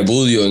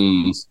repudio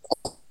en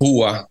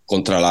Cuba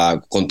contra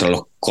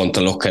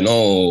los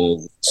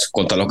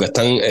que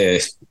están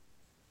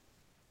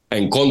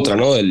en contra,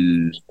 ¿no?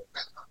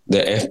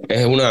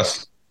 Es una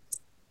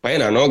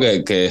pena, ¿no?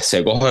 Que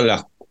se cojan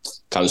las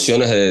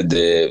canciones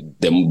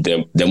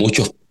de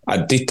muchos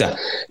artistas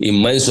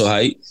inmensos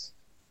ahí,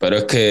 pero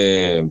es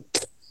que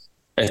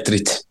es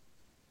triste.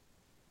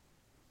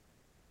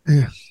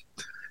 Eh,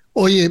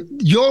 Oye,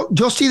 yo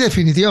sí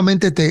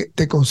definitivamente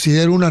te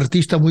considero un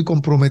artista muy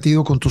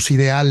comprometido con tus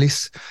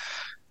ideales.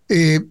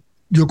 Eh,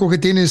 yo creo que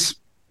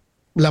tienes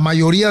la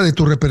mayoría de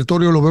tu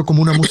repertorio lo veo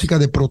como una música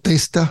de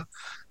protesta,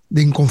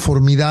 de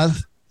inconformidad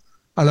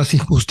a las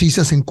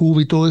injusticias en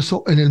Cuba y todo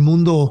eso. En el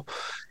mundo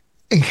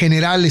en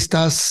general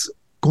estás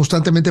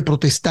constantemente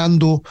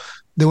protestando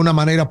de una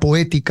manera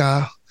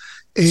poética.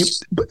 Eh,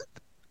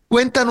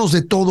 Cuéntanos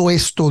de todo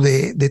esto,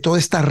 de toda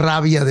esta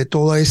rabia, de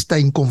toda esta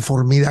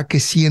inconformidad que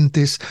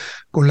sientes,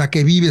 con la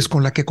que vives,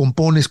 con la que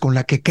compones, con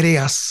la que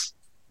creas.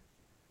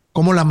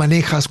 ¿Cómo la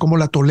manejas? ¿Cómo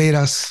la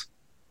toleras?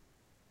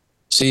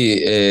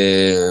 Sí,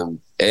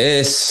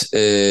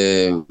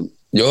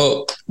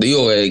 yo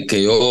digo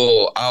que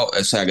yo hago,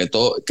 o sea, que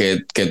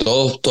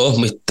todos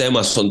mis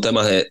temas son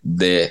temas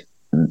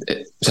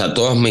o sea,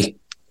 todas mis,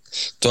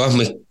 todas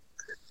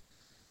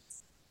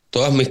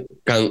mis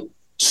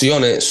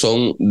canciones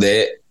son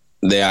de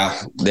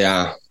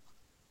a,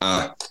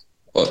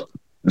 o-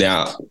 de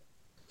a,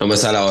 no me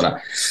sale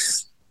ahora.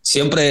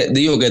 Siempre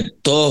digo que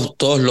todos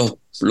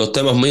los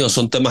temas míos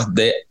son temas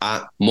de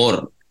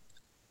amor,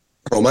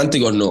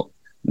 románticos no,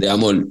 de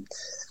amor.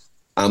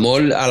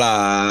 Amor a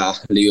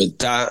la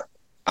libertad,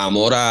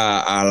 amor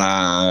a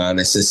la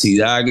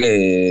necesidad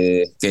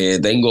que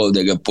tengo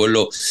de que el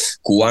pueblo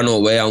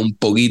cubano vea un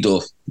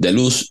poquito de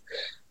luz.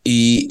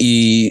 Y,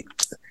 y,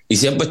 y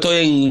siempre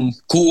estoy en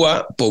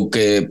Cuba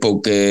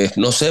porque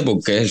no sé,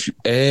 porque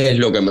es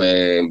lo que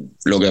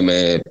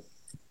me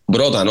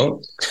brota, ¿no?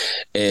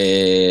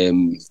 Eh,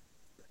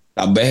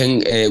 Tal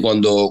vez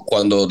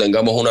cuando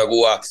tengamos una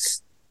Cuba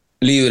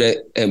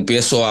libre,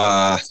 empiezo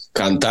a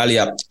cantar y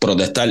a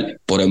protestar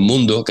por el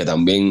mundo, que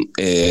también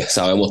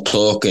sabemos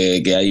todos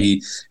que hay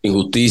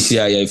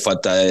injusticia y hay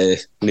falta de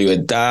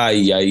libertad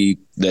y hay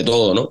de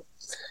todo, ¿no?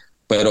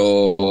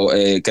 Pero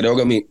creo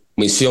que mi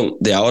misión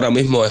de ahora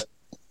mismo es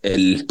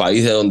el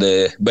país de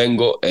donde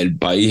vengo,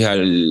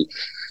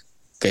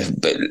 que es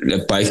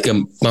el país que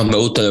más me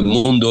gusta en el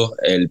mundo,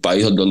 el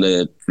país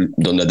donde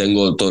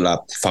tengo toda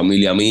la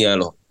familia mía,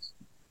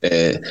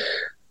 eh,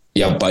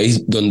 y al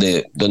país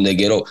donde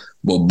quiero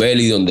volver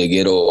y donde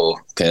quiero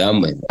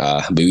quedarme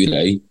a vivir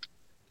ahí.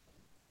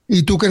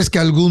 ¿Y tú crees que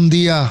algún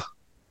día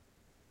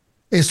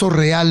eso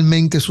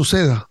realmente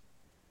suceda?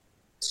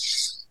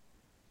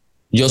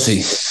 Yo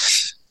sí,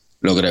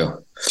 lo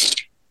creo.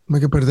 No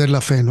hay que perder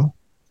la fe, ¿no?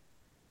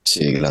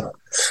 Sí, claro.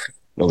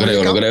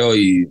 Oye, Lo creo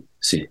y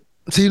sí.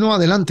 sí, no,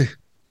 adelante.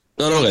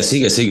 No, no, que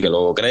sí, que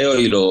lo creo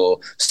y lo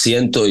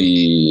siento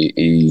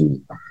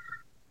y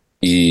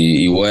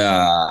voy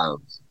a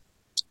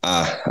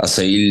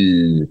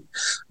seguir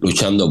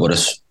luchando por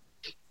eso.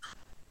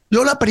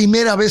 Yo la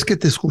primera vez que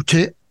te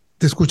escuché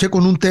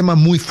con un tema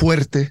muy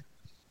fuerte,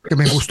 que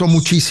me gustó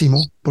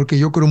muchísimo, porque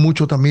yo creo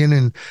mucho también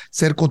en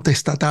ser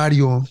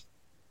contestatario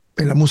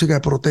en la música de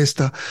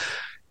protesta,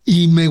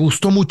 y me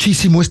gustó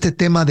muchísimo este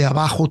tema de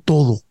abajo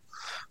todo.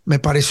 Me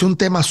pareció un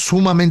tema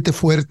sumamente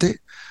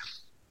fuerte,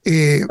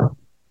 eh,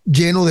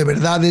 lleno de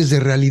verdades, de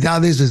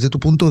realidades desde tu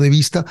punto de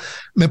vista.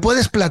 ¿Me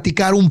puedes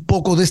platicar un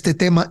poco de este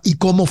tema y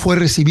cómo fue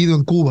recibido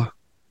en Cuba?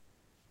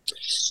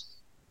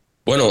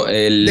 Bueno,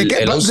 ¿De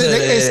qué? el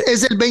 11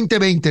 Es del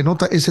 2020, ¿no?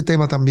 Ese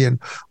tema también,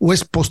 o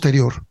es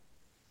posterior.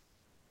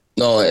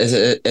 no, es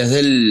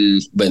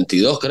del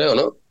 22 creo,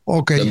 ¿no?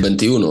 Ok. Del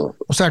 21.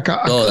 O sea,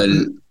 No,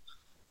 del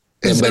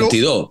es de lo,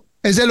 22.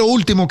 es de lo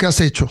último que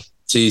has hecho.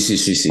 Sí, sí,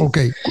 sí, sí. Ok.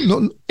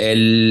 No,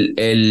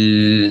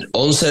 El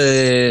 11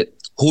 de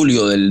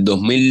julio del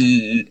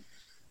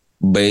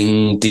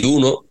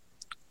 2021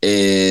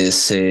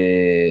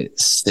 se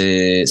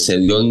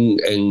dio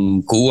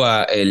en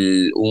Cuba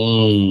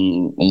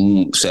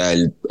o sea,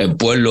 el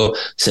pueblo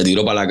se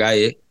tiró para la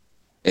calle,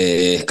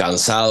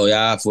 cansado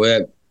ya,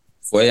 fue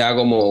ya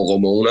como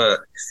una,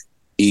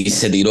 y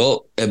se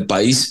tiró el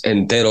país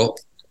entero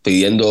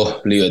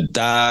pidiendo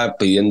libertad,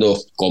 pidiendo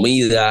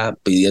comida,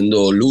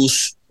 pidiendo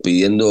luz,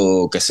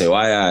 pidiendo que se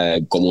vaya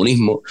el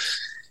comunismo.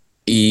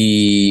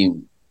 Y,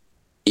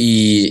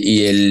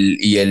 y el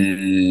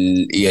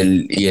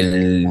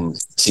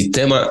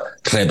sistema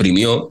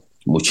reprimió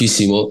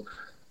muchísimo,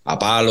 a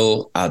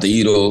palo, a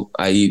tiro.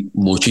 Hay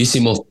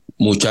muchísimos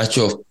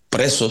muchachos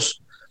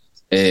presos,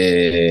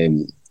 eh,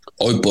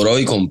 hoy por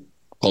hoy con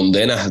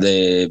condenas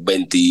de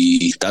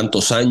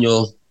veintitantos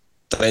años,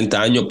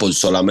 30 años por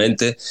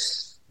solamente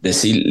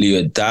decir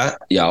libertad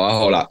y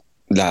abajo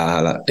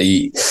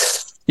y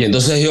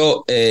entonces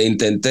yo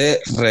intenté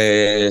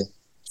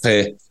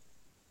resumir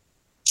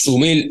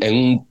en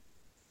un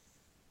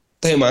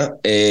tema,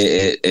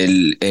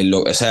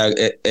 o sea,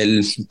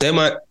 el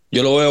tema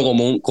yo lo veo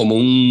como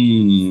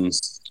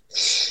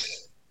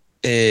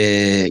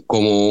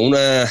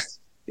una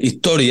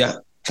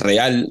historia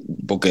real,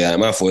 porque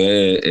además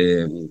fue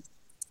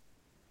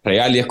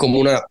real y es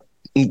como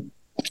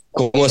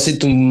 ¿cómo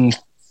decirte?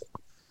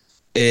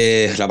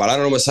 La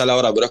palabra no me sale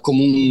ahora, pero es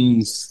como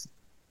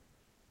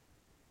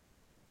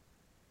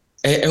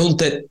es un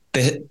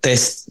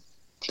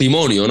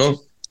testimonio,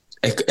 ¿no?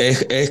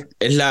 Es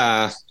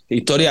la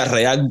historia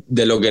real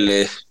de lo que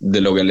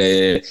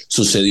le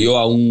sucedió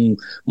a un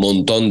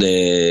montón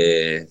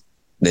de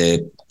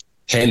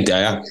gente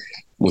allá,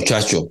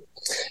 muchachos.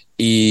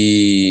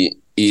 Y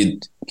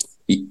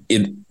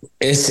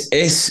es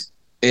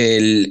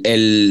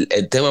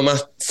el tema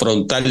más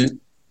frontal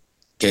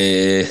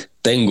que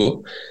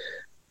tengo,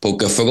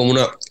 porque fue como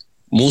una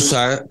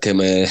musa que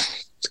me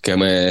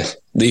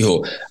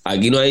dijo,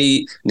 aquí no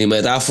hay ni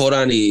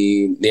metáfora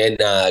ni hay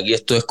nada, aquí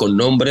esto es con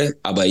nombre,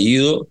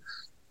 apellido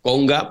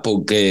conga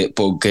porque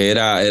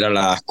era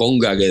la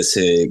conga que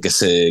se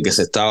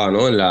estaba,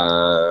 ¿no? En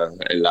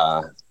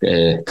la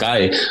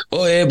calle.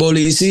 Oye,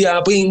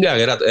 policía, pinga,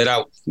 que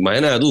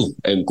imagínate tú,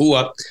 en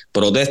Cuba,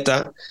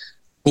 protesta,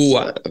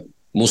 Cuba,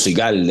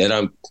 musical,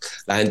 era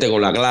la gente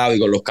con la clave y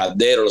con los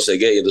calderos, no sé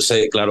qué, y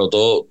entonces, claro,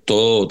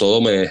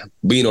 todo me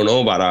vino,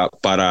 ¿no?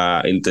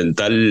 Para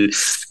intentar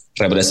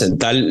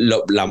representar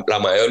la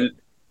mayor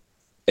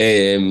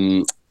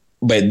eh,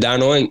 verdad,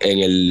 ¿no? En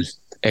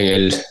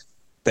el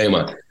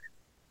tema.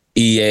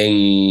 Y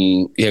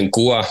en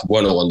Cuba,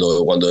 bueno,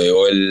 cuando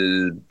llegó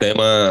el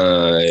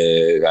tema,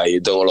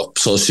 ahí tengo los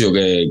socios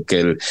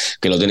que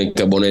lo tienen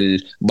que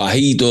poner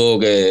bajito,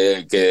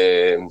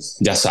 que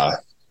ya sabes.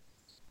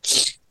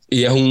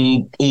 Y es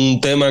un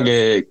tema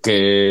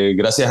que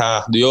gracias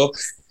a Dios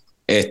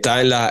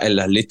está en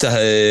las listas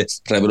de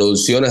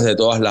reproducciones de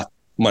todas las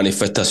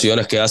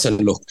manifestaciones que hacen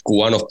los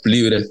cubanos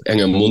libres en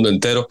el mundo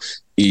entero,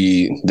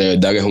 y de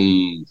verdad que es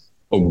un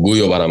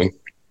orgullo para mí.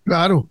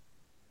 Claro,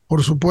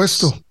 por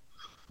supuesto,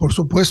 por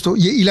supuesto.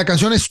 Y la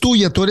canción es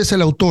tuya, tú eres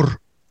el autor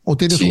o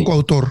tienes un Sí.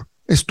 coautor,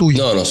 es tuya.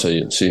 No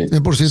soy yo, sí.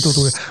 100%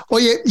 tuya.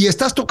 Oye, ¿y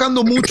estás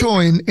tocando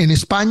mucho en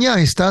España?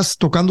 ¿Estás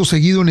tocando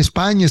seguido en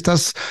España?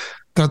 ¿Estás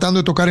tratando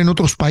de tocar en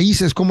otros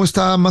países? ¿Cómo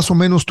está más o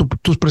menos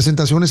tus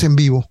presentaciones en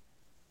vivo?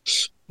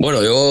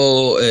 Bueno,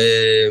 yo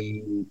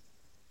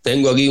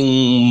tengo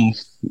aquí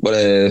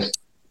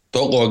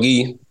toco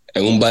aquí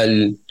en un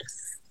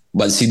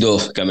barcito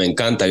que me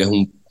encanta, que es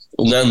un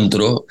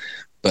antro,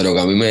 pero que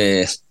a mí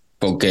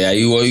porque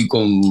ahí voy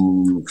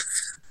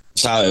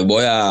 ¿sabes?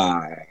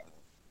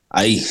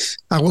 Ahí,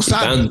 A y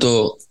gozar.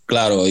 canto,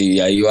 claro, y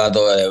ahí va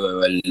todo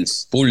el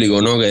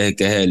público, ¿no? Que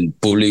es el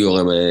público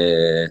que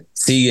me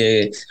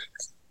sigue,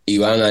 y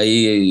van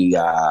ahí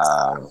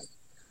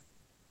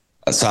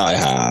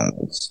 ¿sabes?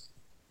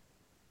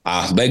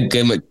 A ver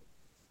que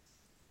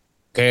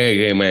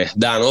me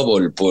da, ¿no?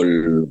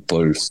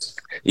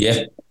 Y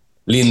es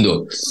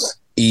lindo.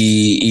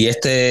 Y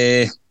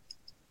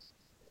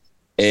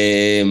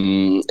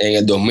en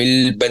el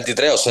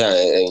 2023, o sea,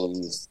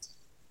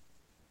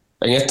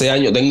 en este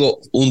año tengo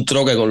un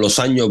troque con los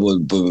años,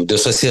 no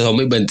sé si es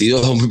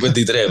 2022 o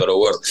 2023, pero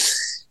bueno,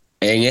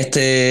 en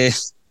este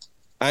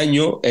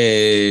año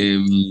creo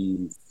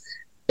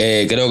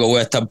que voy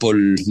a estar por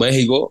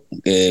México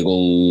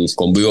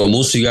con Vivo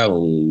Música,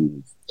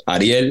 con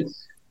Ariel.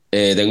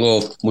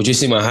 Tengo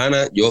muchísimas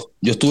ganas. Yo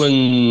estuve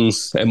en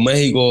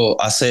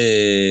México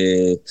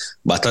hace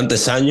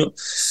bastantes años.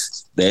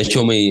 De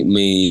hecho,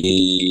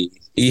 mi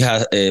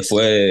hija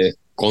fue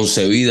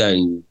concebida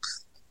en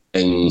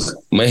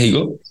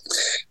México.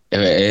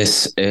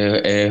 Es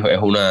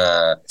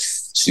una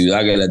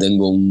ciudad que le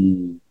tengo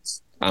un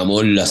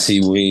amor así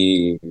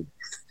muy...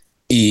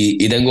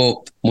 Y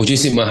tengo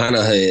muchísimas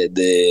ganas de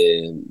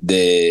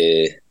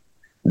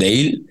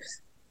ir,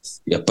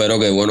 y espero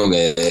que, bueno,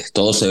 que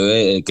todo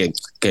que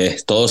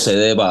todo se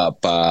dé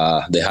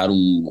para dejar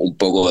un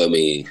poco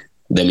de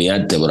mi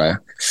arte por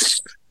allá.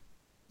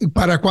 ¿Y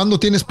para cuándo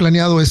tienes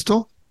planeado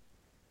esto?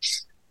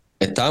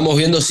 Estábamos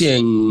viendo si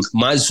en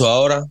marzo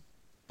ahora,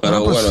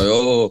 pero Pues,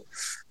 bueno,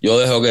 yo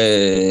dejo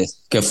que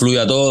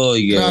fluya todo,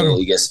 claro.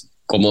 y que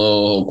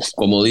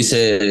como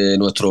dice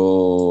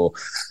nuestro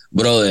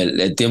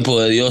brother, el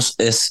tiempo de Dios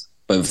es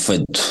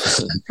perfecto.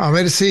 A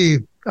ver si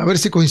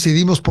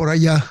coincidimos por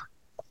allá,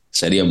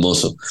 Sería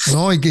hermoso.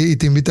 ¿no? Y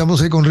te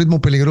invitamos ahí con Ritmo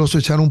Peligroso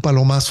a echar un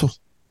palomazo.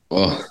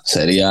 Oh,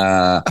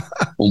 sería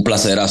un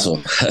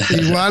placerazo.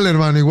 Igual,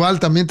 hermano, igual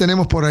también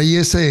tenemos por ahí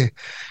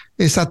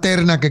esa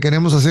terna que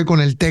queremos hacer con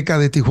el Teca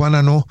de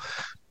Tijuana, ¿no?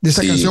 De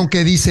esa Sí, canción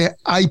que dice,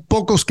 hay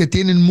pocos que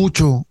tienen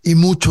mucho y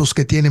muchos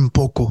que tienen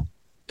poco.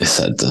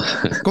 exacto.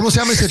 ¿Cómo se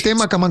llama ese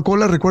tema,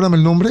 Camancola? Recuérdame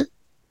el nombre.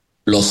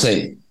 Lo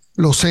sé.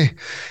 Lo sé.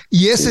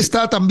 Y ese Sí.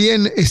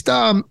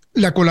 está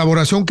la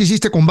colaboración que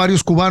hiciste con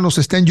varios cubanos,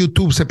 está en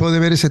YouTube, se puede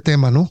ver ese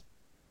tema, ¿no?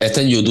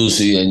 Está en YouTube,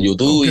 sí, en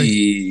YouTube Ok.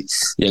 y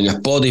en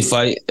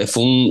Spotify.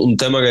 Fue un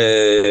tema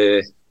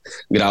que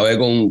grabé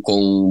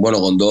bueno,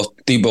 con dos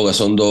tipos que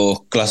son dos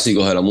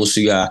clásicos de la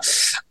música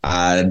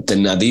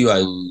alternativa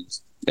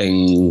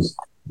en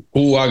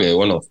Cuba, que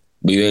bueno,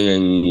 viven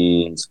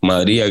en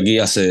Madrid aquí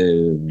hace,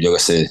 yo qué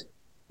sé,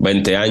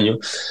 20 años.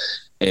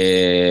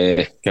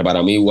 Que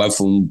para mí igual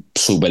fue un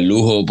super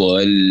lujo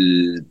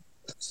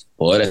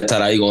poder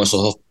estar ahí con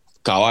esos dos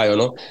caballos,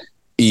 ¿no?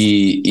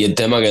 Y el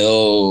tema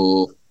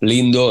quedó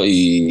lindo,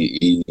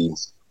 y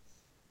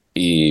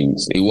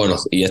bueno,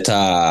 y este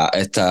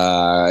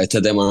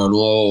tema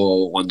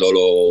nuevo, cuando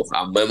lo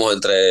armemos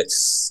entre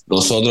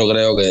nosotros,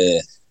 creo que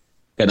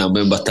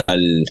también va a estar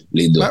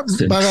lindo.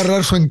 Va a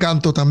agarrar su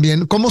encanto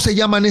también. ¿Cómo se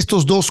llaman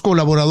estos dos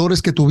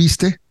colaboradores que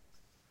tuviste?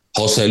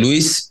 José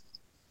Luis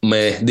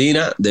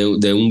Medina,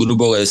 de un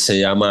grupo que se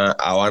llama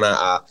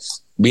Habana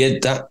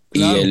Abierta,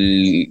 Claro. y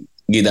el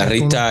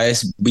guitarrista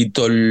es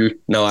Víctor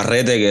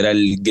Navarrete, que era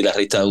el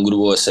guitarrista de un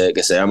grupo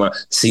que se llama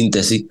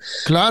Síntesis.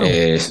 Claro,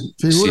 Sí,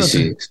 figúrate.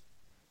 sí.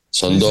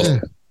 Son Sí,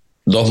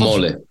 dos sí.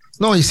 moles.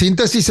 No, y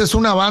Síntesis es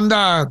una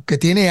banda que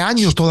tiene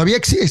años, todavía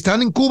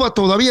están en Cuba,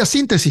 todavía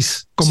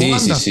Síntesis, como Sí, sí,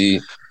 banda. sí.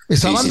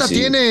 Esa Sí, sí, banda sí.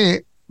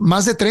 tiene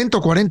más de 30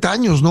 o 40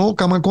 años, ¿no,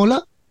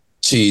 Camacola?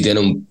 Sí, tiene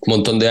un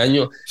montón de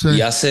años Sí.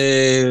 y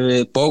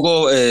hace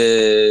poco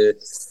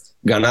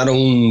ganaron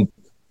un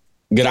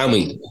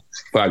Grammy.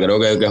 Creo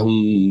que es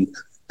un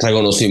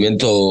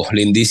reconocimiento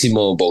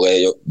lindísimo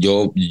porque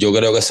yo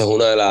creo que esa es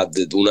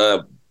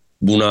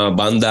una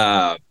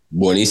banda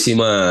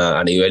buenísima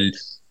a nivel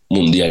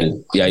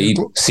mundial. Y ahí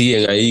Cierto.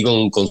 siguen ahí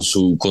con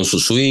su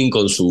swing,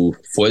 con su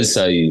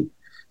fuerza y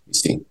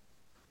sí.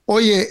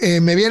 Oye,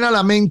 me viene a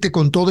la mente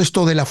con todo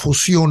esto de la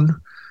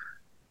fusión.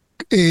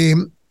 eh,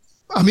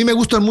 a mí me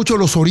gustan mucho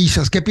los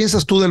orishas. ¿Qué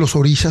piensas tú de los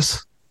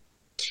orishas?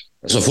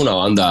 Eso fue una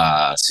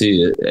banda,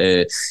 sí.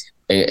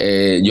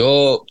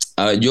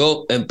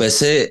 Yo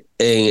empecé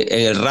en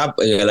el rap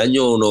en el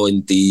año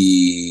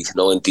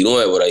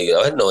 99 por ahí,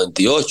 a ver,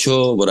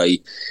 98 por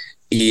ahí.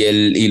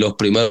 Y los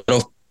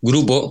primeros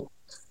grupos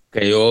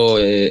que yo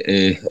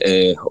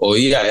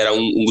oía era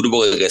un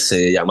grupo que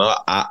se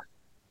llamaba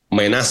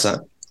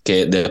Amenaza,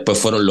 que después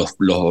fueron los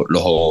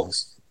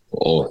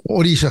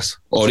Orishas.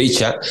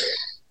 Orisha,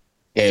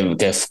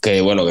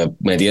 bueno, que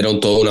metieron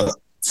toda una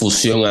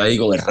fusión ahí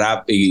con el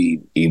rap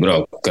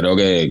bro, creo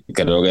que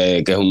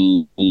es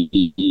un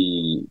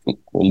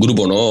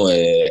grupo, ¿no?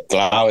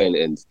 Clave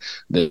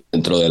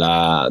dentro de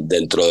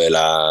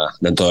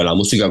la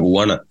música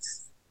cubana,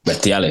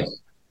 bestiales.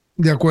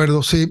 De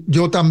acuerdo, sí.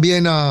 Yo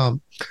también,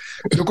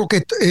 yo creo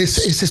que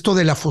es esto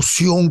de la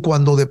fusión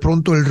cuando de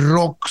pronto el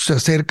rock se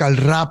acerca al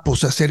rap o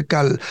se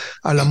acerca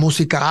a la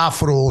música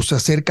afro o se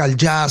acerca al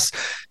jazz.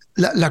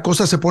 La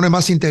cosa se pone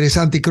más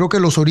interesante y creo que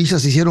los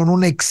orishas hicieron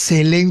una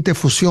excelente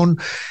fusión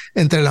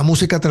entre la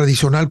música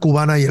tradicional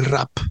cubana y el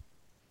rap.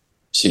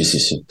 Sí, sí,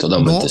 sí,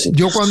 totalmente, No, sí.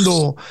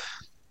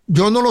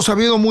 yo no lo he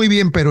sabido muy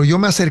bien, pero yo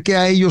me acerqué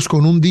a ellos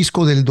con un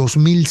disco del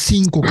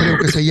 2005, creo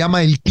que se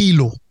llama El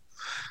Kilo,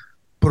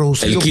 El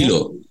producido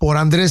Kilo, por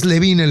Andrés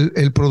Levin,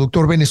 el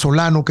productor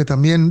venezolano que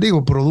también,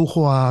 digo,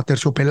 produjo a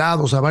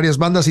Terciopelados, a varias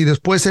bandas y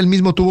después él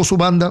mismo tuvo su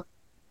banda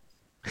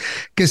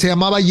que se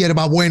llamaba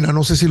Hierbabuena,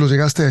 no sé si los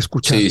llegaste a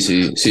escuchar. sí,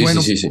 sí, sí, sí,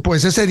 Bueno, sí, sí,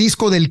 pues ese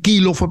disco del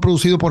Kilo fue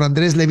producido por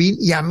Andrés Levin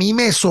y a mí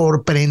me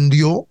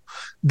sorprendió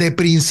de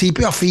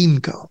principio a fin,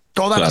 cabrón,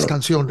 todas las claro.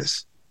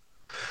 canciones.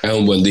 Es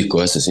un buen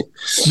disco ese, sí.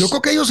 Yo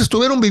creo que ellos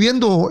estuvieron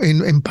viviendo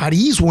en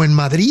París o en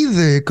Madrid,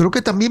 creo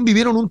que también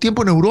vivieron un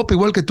tiempo en Europa,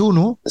 igual que tú,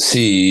 ¿no?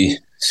 Sí,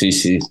 sí,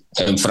 sí.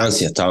 En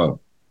Francia estaban.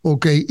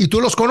 Ok, y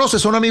tú los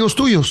conoces, son amigos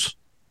tuyos.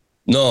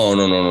 No,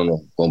 no, no, no,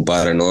 no,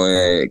 compadre, no.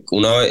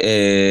 Una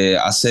vez,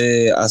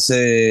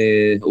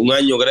 hace un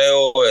año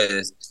creo,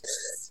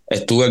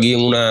 estuve aquí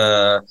en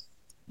una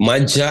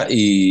marcha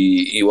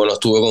y bueno,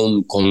 estuve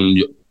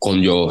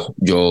con yo,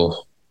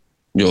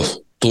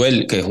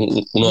 Tuel, que es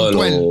uno de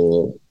Puntuel.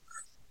 los.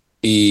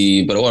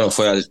 Pero bueno,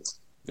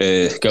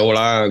 qué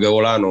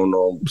volá,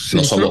 no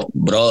Sí, somos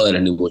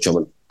brothers ni mucho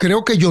menos.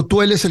 creo que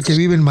Yotuel es el que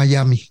vive en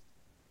Miami,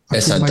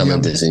 aquí en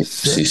Miami. Exactamente, sí,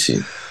 Sí. sí, sí.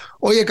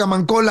 Oye,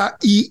 Camancola,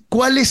 ¿y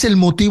cuál es el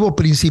motivo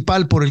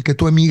principal por el que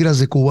tú emigras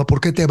de Cuba? ¿Por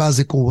qué te vas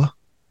de Cuba?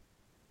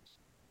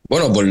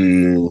 Bueno, por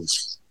un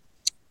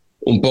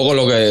poco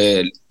lo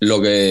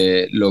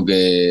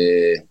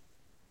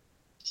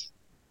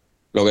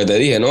que te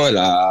dije, ¿no?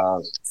 La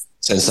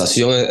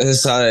sensación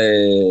esa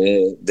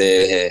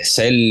de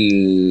ser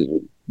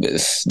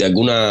de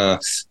alguna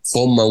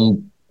forma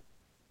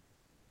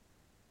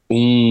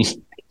un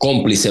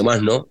cómplice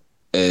más, ¿no?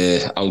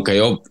 Aunque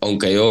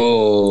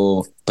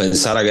yo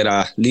pensara que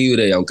era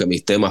libre y aunque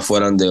mis temas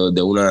fueran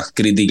de una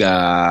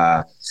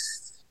crítica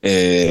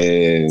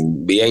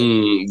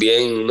bien,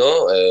 bien, ¿no?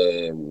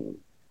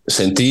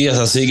 Sentías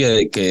así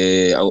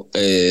que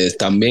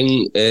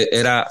también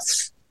era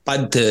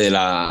parte de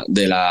la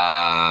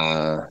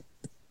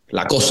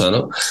cosa,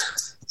 ¿no?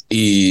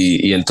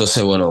 Y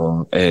entonces,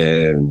 bueno,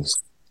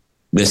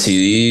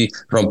 decidí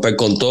romper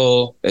con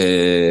todo,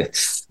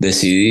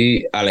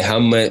 decidí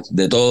alejarme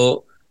de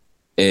todo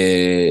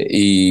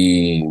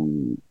y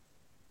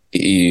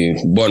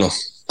bueno,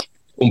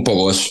 un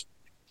poco eso.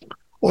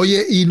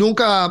 Oye, ¿y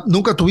nunca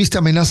tuviste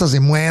amenazas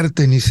de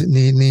muerte ni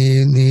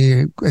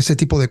ese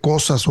tipo de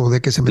cosas o de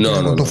que se No,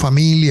 metieran con no, tu no.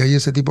 familia y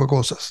ese tipo de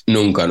cosas?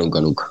 Nunca,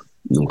 nunca, nunca,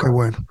 Qué nunca.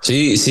 bueno.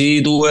 Sí,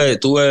 sí, tuve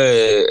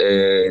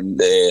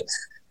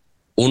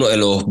uno de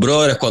los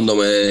brothers cuando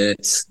me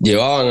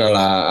llevaban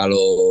a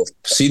los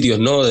sitios,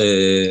 ¿no? O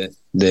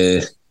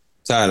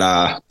sea,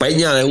 la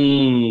peña de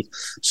un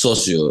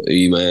socio.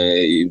 Y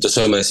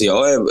entonces me decía,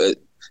 oye,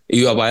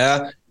 iba para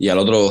allá y al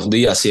otro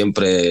día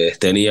siempre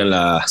tenían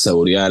la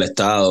seguridad del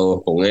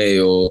Estado con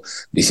ellos,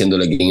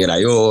 diciéndole quién era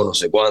yo, no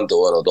sé cuánto,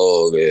 bueno,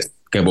 todo,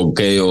 que por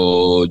qué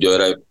yo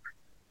era,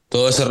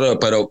 todo ese rollo,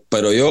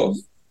 pero yo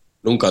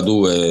nunca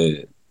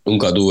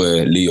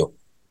tuve líos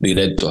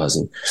directos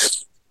así.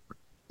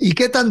 ¿Y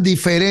qué tan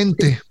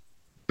diferente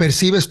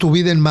percibes tu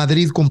vida en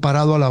Madrid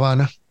comparado a La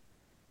Habana?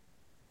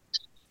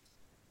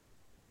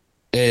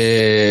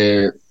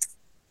 Eh,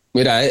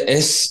 Mira,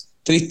 es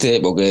triste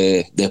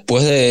porque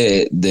después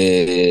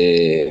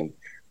de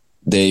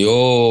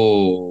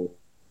yo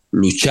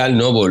luchar,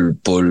 ¿no?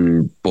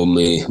 por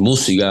mi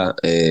música,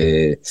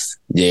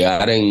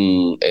 llegar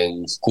en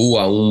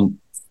Cuba a un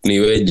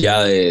nivel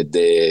ya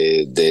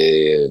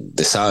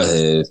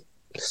 ¿sabes?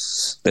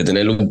 De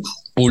tener un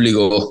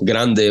público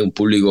grande, un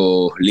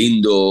público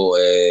lindo,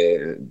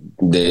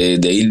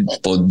 de ir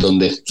por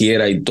donde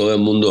quiera y todo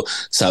el mundo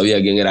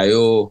sabía quién era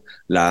yo,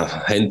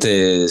 la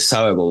gente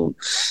sabe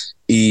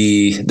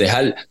y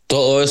dejar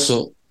todo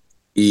eso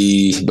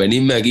y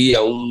venirme aquí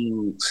a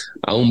un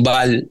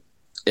bar,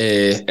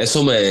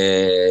 eso me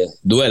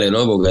duele,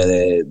 ¿no?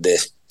 Porque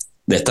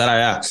de estar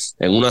allá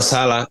en una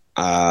sala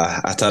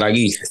a estar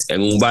aquí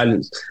en un bar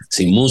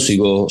sin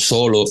músico,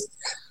 solo.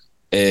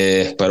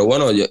 Pero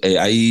bueno,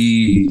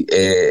 ahí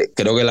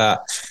creo que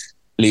la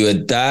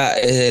libertad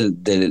es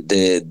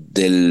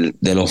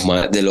de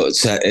o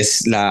sea,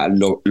 es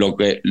lo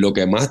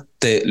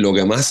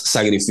que más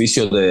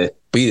sacrificio te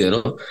pide,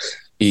 ¿no?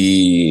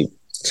 Y,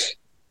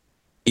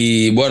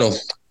 y bueno,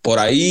 por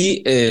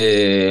ahí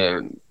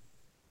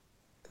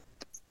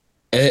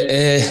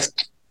es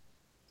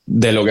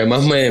de lo que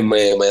más me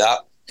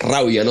da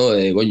rabia, ¿no?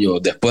 De coño,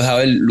 después de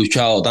haber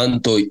luchado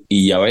tanto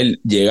y haber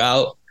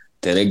llegado,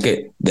 tener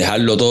que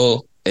dejarlo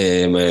todo,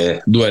 me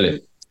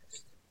duele.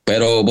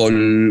 Pero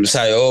o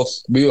sea, yo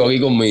vivo aquí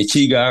con mi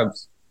chica,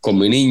 con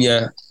mi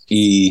niña,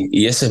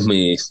 y ese es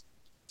mi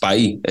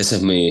país, ese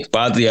es mi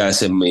patria,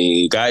 ese es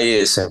mi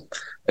calle, ese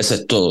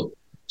es todo.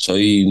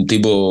 Soy un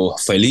tipo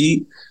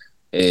feliz,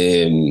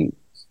 eh,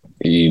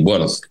 y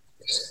bueno,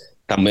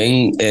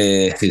 también,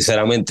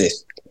 sinceramente,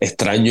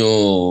 extraño,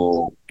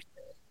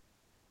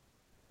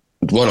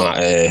 bueno,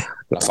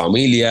 la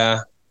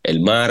familia, el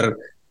mar,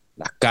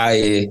 las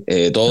calles,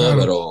 todo,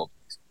 Claro.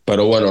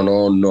 pero bueno,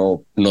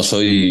 no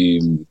soy,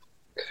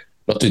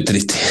 no estoy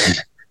triste.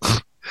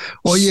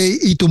 Oye,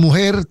 ¿y tu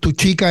mujer, tu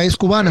chica es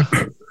cubana?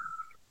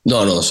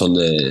 No, son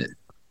de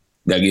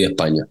aquí de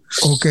España.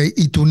 Ok,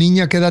 ¿y tu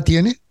niña qué edad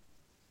tiene?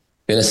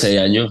 Tiene 6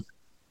 años,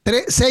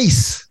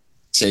 6.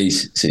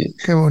 6, sí.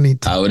 Qué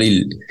bonito.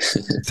 Abril,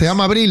 Se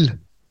llama Abril.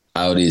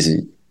 abril,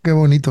 sí. Qué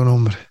bonito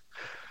nombre.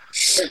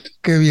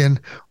 Qué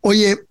bien.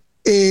 Oye,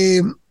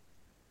 eh,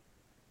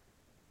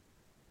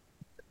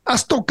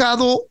 has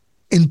tocado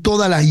en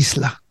toda la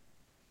isla.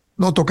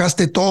 No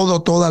tocaste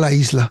toda la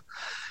isla.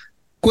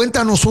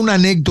 Cuéntanos una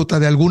anécdota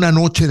de alguna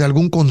noche, de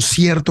algún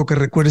concierto que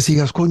recuerdes y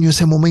digas, coño,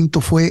 ese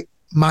momento fue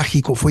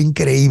mágico, fue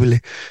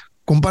increíble.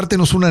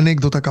 Compártenos una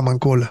anécdota,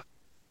 Camancola.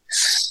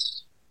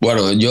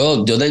 Bueno,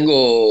 yo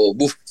tengo O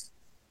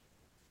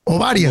un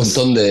varias.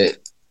 montón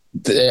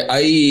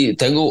ahí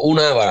tengo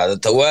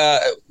te voy a,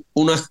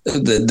 una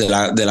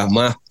de las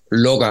más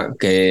locas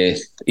que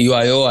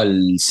iba yo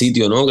al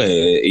sitio, ¿no?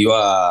 Que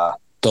iba a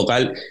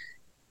tocar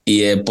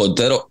y el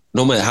portero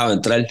no me dejaba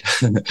entrar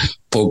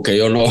porque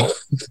yo no,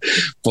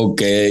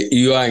 porque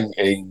iba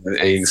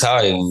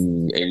 ¿sabes?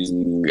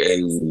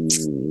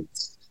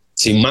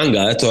 Sin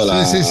manga de esto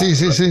de Sí, sí, sí,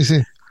 sí, sí,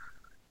 sí.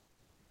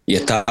 y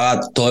estaba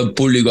todo el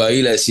público ahí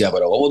y le decía,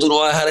 pero ¿cómo tú no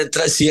vas a dejar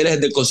entrar si eres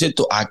el del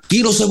concierto?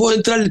 Aquí no se puede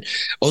entrar.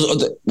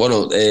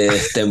 Bueno,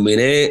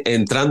 terminé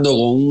entrando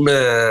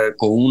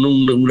con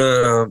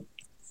una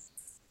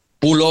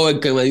pullover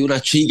que me dio una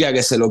chica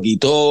que se lo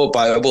quitó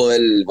para yo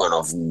poder,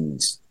 bueno,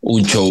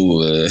 un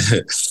show.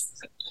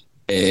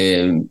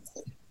 Eh,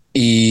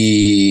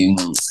 y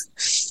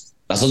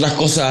las otras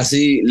cosas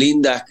así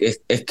lindas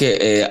es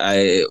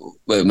que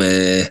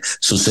me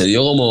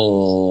sucedió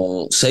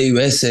como 6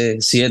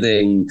 veces, 7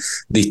 en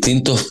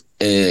distintos,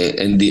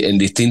 en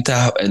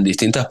distintas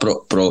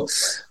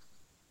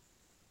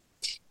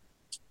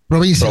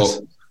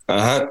Provincias.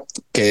 ajá,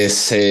 que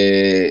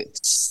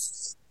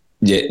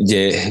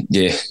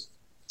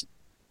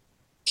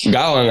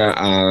llegaban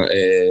a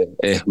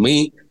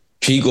mí,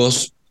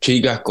 chicos,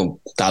 chicas con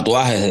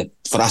tatuajes de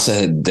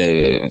frases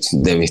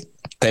de mis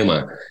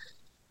temas.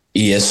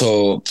 Y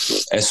eso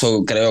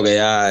creo que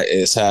ya,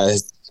 o sea,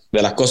 es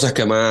de las cosas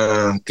que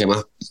más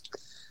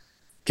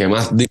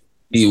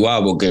y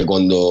guau, porque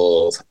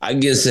cuando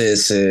alguien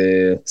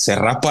se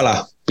raspa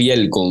la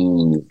piel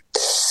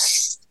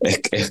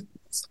es,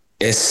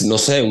 es, no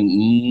sé,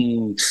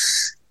 o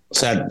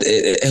sea,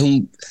 es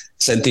un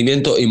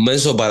sentimiento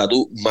inmenso para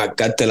tú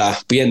marcarte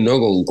las piel, ¿no?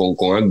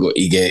 Con algo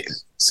y que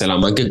se la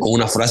marquen con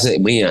una frase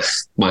mía.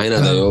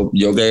 Imagínate, Claro.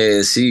 yo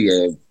que sí,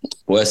 que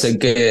puede ser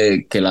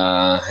que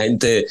la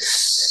gente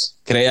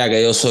crea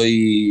que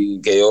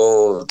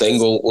yo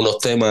tengo unos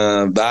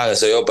temas, qué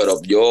sé yo, pero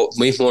yo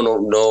mismo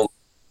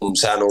o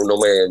sea, no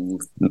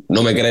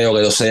me creo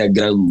que yo sea el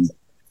gran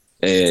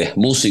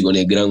músico ni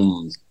el gran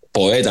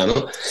poeta,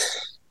 ¿no?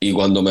 Y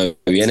cuando me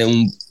viene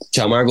un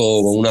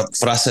chamaco con una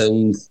frase de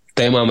un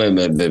tema,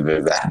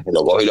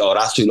 lo cojo y lo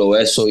abrazo y lo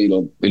beso y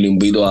lo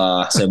invito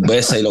a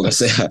cerveza y lo que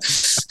sea.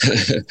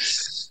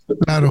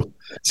 Claro.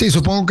 Sí,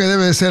 supongo que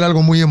debe de ser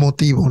algo muy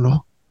emotivo,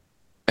 ¿no?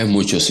 Es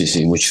mucho, sí,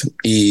 sí, mucho.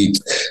 Y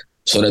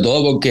sobre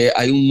todo porque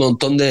hay un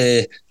montón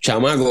de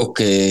chamacos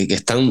que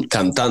están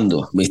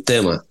cantando mis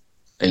temas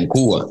en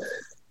Cuba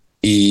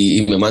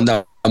y me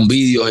mandan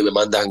vídeos y me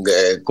mandan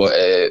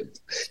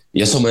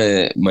y eso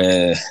me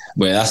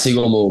da así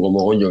como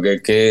coño,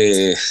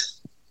 que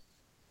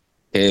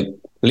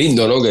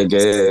lindo, ¿no? Que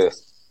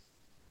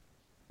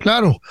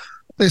Claro,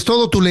 es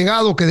todo tu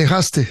legado que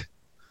dejaste,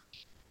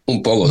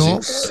 Un poco, sí. ¿no?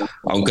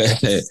 Aunque,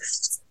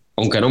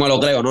 aunque no me lo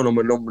creo,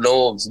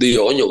 no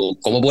digo, coño,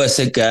 ¿cómo puede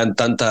ser que hayan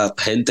tanta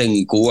gente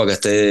en Cuba que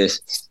esté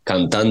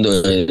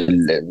cantando?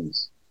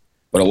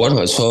 Pero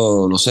bueno,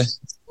 eso no sé.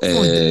 No,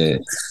 Eh,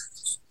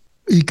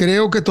 y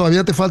creo que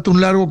todavía te falta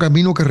un largo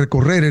camino que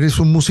recorrer. Eres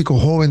un músico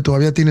joven,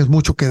 todavía tienes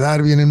mucho que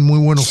dar, vienen muy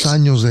buenos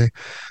años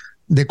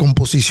de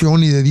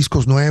composición y de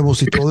discos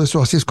nuevos y todo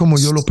eso. Así es como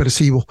yo lo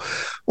percibo.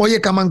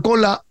 Oye,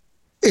 Camancola,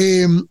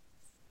 eh,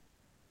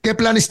 ¿qué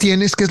planes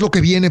tienes? ¿Qué es lo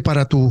que viene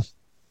para tu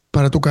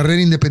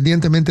carrera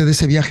independientemente de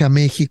ese viaje a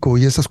México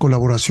y esas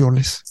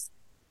colaboraciones?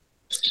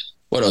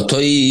 bueno,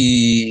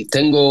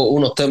 tengo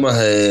unos temas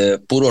de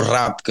puro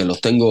rap que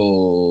los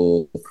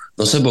tengo,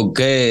 no sé por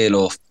qué,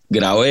 los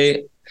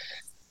grabé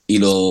y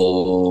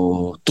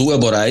los tuve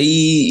por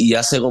ahí y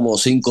hace como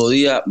 5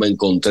 días me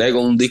encontré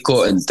con un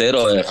disco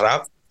entero de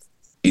rap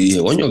y dije,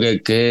 coño,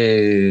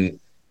 qué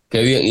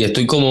bien. Y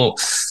estoy como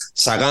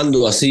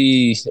sacando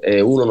así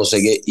uno, no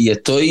sé qué. Y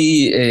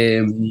estoy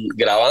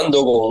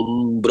grabando con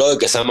un brother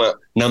que se llama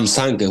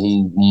Namsan, que es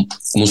un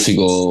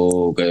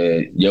músico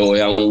que llevo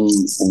ya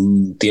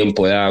un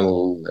tiempo ya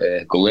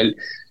con él,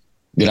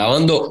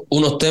 grabando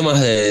unos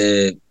temas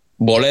de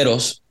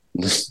boleros.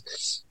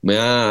 Me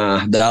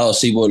ha dado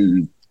así por,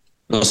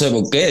 no sé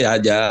por qué,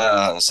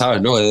 ya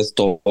sabes, ¿no?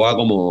 Esto va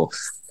como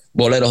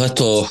boleros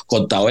estos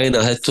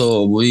cortavenas,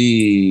 estos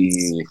muy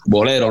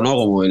boleros, ¿no?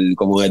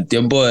 Como en el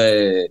tiempo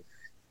de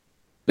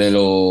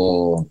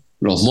los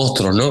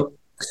monstruos, ¿no?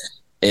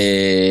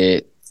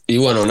 Y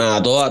bueno,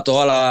 nada,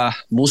 toda la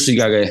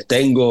música que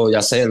tengo,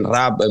 ya sea en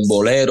rap, en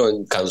bolero,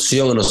 en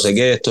canción, no sé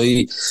qué,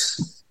 estoy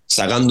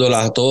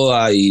sacándolas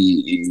todas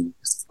y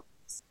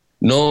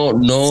no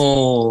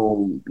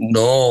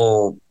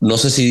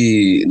sé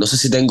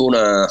si tengo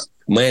una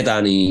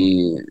meta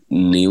ni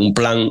un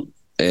plan.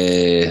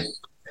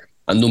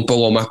 Ando un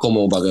poco más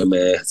como para que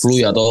me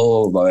fluya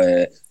todo,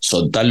 para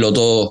soltarlo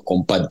todo,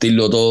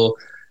 compartirlo todo.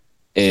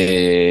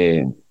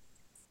 Eh,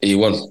 y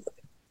bueno,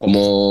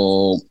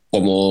 como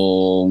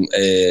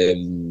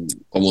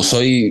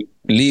soy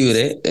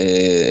libre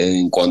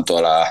en cuanto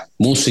a la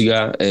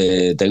música,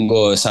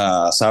 tengo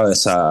esa, ¿sabes?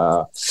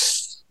 Esa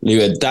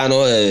libertad,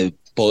 ¿no? De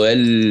poder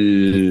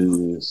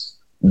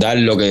dar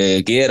lo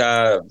que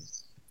quiera.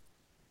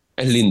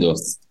 Es lindo.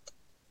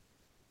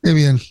 Qué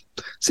bien.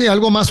 Sí,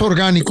 algo más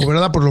orgánico,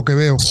 ¿verdad? Por lo que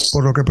veo,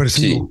 por lo que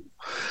percibo. Sí.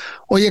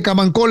 Oye,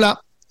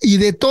 Camancola, y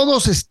de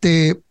todos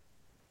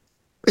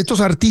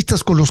estos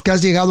artistas con los que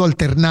has llegado a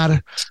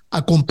alternar,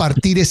 a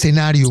compartir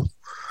escenario,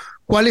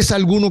 ¿cuál es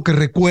alguno que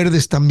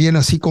recuerdes también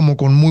así como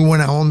con muy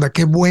buena onda?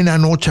 Qué buena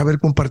noche haber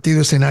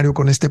compartido escenario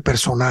con este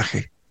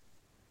personaje.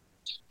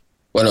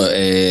 Bueno,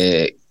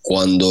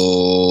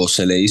 cuando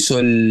se le hizo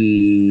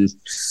el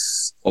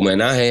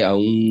homenaje a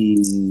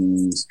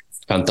un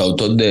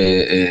cantautor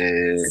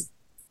de,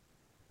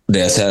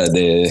 o sea,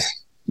 de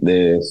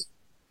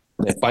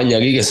España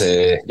aquí que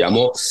se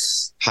llamó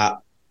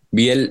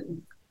Javier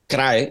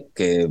Crae,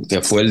 que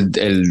fue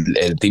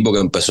el tipo que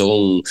empezó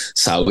con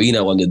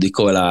Sabina cuando el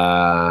disco de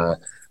la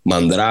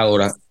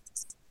Mandrágora.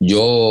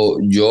 Yo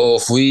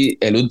fui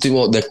el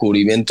último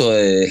descubrimiento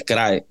de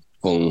Crae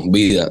con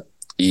vida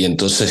y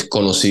entonces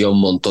conocí a un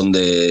montón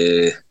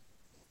de,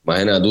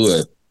 imagínate tú,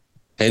 de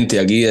gente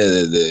aquí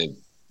de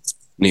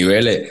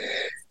niveles.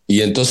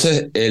 Y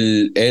entonces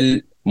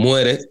él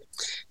muere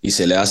y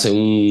se le hace no,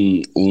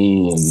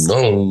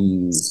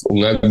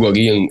 un algo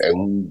aquí en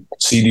un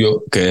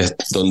sitio que es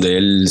donde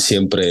él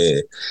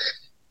siempre...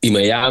 Y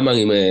me llaman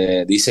y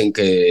me dicen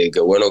que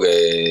bueno,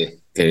 que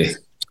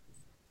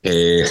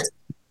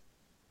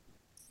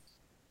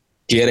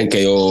quieren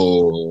que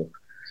yo...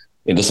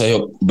 Entonces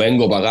yo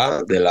vengo para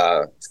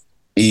acá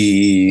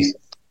y,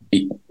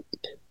 y,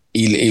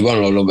 y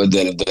bueno,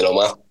 de lo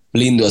más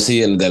lindo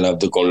así,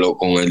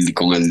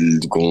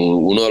 con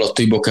uno de los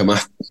tipos que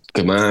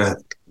más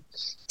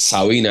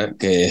Sabina,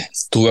 que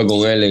estuve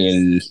con él en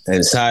el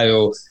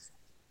ensayo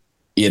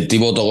y el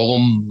tipo tocó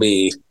con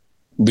mi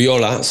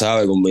viola,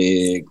 ¿sabes?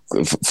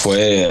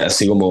 Fue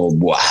así como,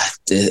 ¡buah!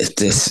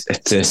 Esto es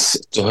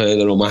de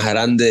lo más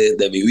grande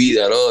de mi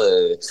vida, ¿no?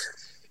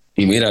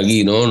 Y mira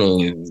aquí, ¿no?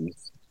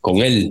 Con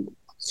él.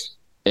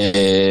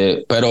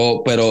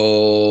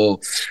 Pero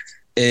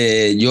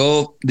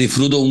yo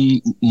disfruto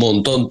un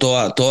montón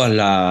todo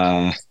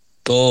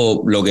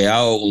lo que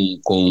hago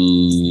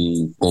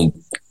con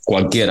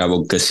cualquiera,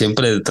 porque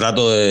siempre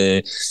trato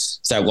o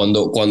sea,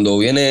 cuando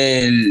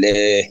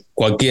viene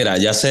cualquiera,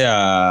 ya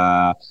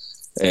sea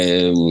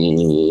eh,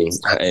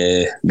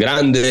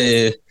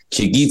 grande,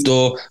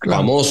 chiquito, Claro.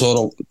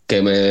 famoso,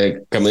 que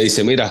me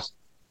dice, mira,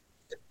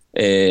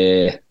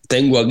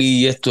 tengo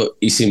aquí esto,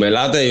 y si me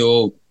late,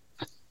 yo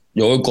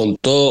voy con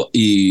todo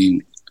y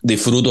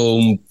disfruto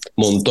un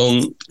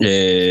montón,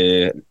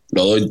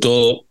 lo doy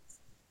todo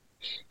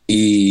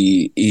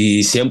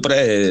y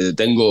siempre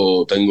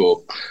tengo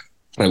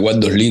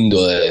recuerdos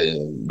lindos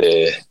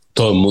de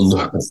todo el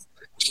mundo.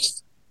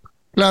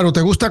 Claro,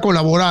 te gusta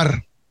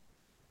colaborar.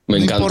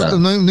 Me encanta.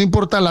 No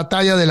importa la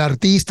talla del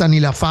artista, ni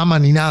la fama,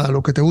 ni nada.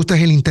 Lo que te gusta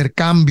es el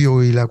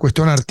intercambio y la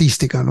cuestión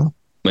artística, ¿no?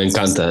 Me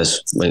encanta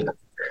eso.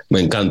 Me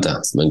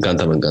encanta, me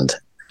encanta, me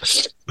encanta.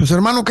 Pues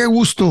hermano, qué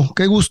gusto,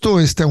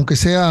 aunque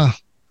sea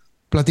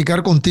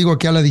platicar contigo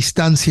aquí a la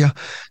distancia.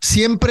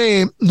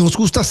 Siempre nos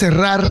gusta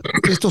cerrar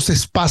estos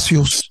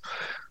espacios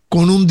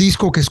con un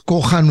disco que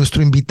escoja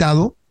nuestro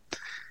invitado.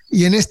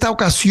 Y en esta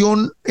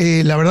ocasión,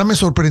 la verdad me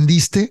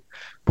sorprendiste,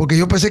 porque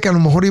yo pensé que a lo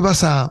mejor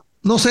ibas a,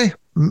 no sé,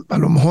 a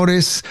lo mejor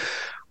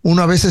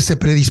uno a veces se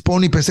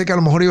predispone y pensé que a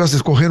lo mejor ibas a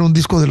escoger un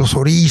disco de Los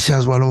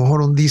Orishas o a lo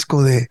mejor un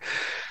disco de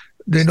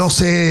no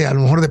sé, a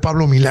lo mejor de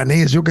Pablo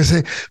Milanés, yo qué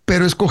sé,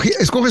 pero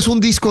escoges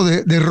un disco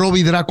de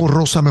Robbie Draco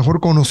Rosa,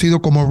 mejor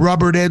conocido como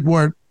Robert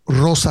Edward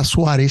Rosa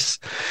Suárez,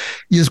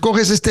 y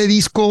escoges este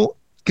disco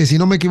que, si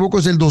no me equivoco,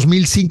 es del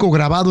 2005,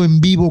 grabado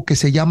en vivo, que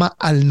se llama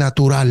Al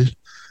Natural.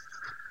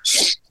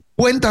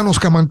 Cuéntanos,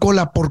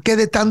 Camancola, ¿por qué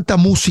de tanta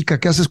música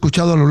que has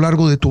escuchado a lo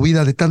largo de tu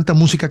vida, de tanta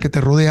música que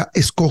te rodea,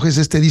 escoges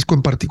este disco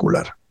en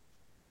particular?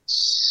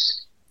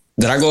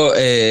 Draco,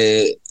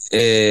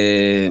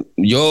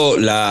 yo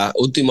la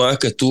última vez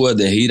que estuve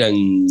de gira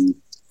en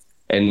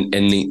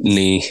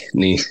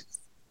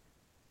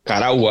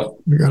Nicaragua,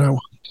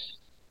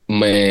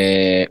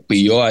 me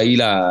pilló ahí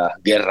la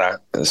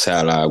guerra, o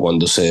sea,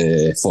 cuando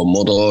se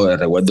formó todo.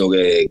 Recuerdo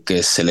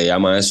que se le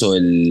llama eso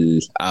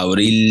el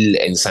abril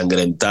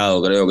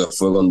ensangrentado, creo que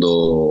fue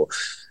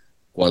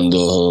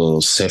cuando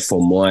se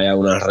formó allá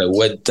una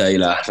revuelta y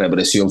la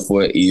represión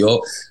fue. Y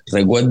yo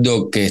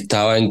recuerdo que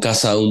estaba en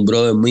casa de un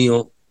brother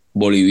mío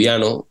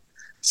boliviano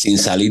sin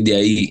salir de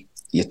ahí,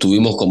 y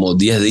estuvimos como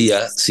 10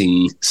 días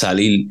sin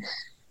salir,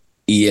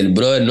 y el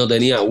brother no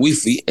tenía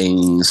wifi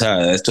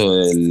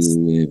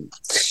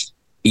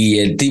y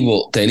el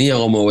tipo tenía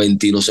como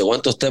 20 y no sé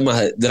cuántos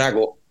temas de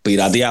Draco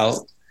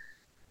pirateados,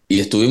 y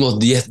estuvimos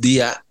 10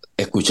 días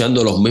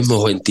escuchando los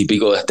mismos 20 y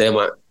pico de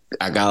temas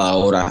a cada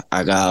hora,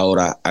 a cada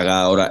hora, a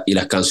cada hora. Y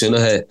las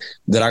canciones de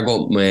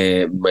Draco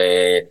me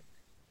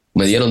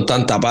dieron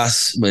tanta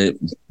paz, me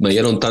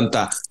dieron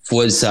tanta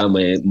fuerza,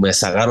 me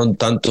sacaron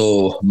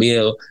tanto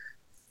miedo,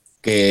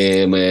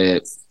 que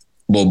me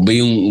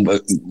volví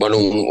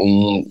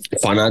un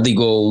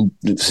fanático.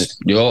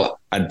 Yo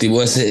al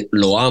tipo ese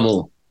lo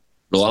amo,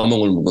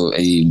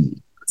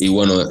 y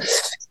bueno,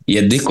 y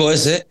el disco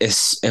ese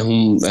es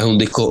un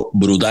disco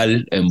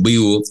brutal en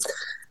vivo,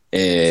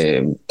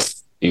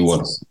 y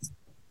bueno.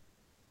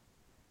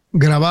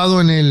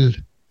 Grabado en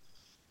el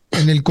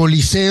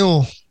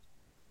Coliseo,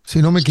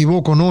 si no me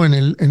equivoco, ¿no? En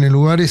el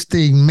lugar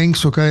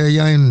inmenso que hay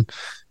allá en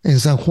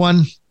San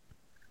Juan.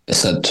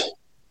 Exacto.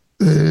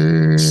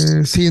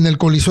 Sí, en el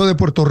Coliseo de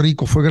Puerto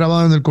Rico. Fue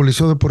grabado en el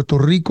Coliseo de Puerto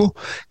Rico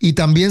y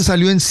también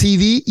salió en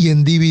CD y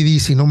en DVD,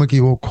 si no me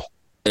equivoco.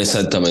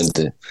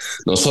 Exactamente.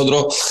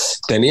 Nosotros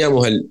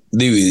teníamos el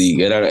DVD,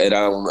 que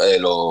era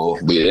los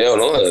videos,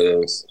 ¿no?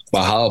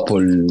 Bajados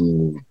por...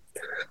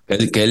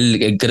 que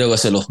él creo que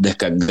se los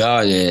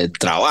descargaba en el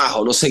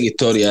trabajo, no sé qué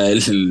historia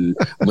él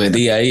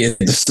metía ahí.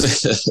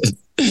 Entonces,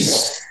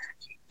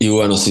 y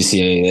bueno, sí,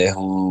 es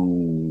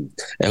un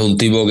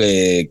tipo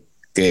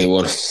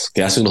bueno,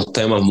 que hace unos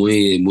temas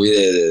muy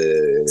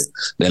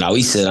de la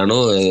víscera,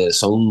 ¿no?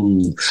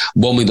 Son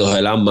vómitos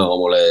del alma,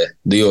 como le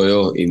digo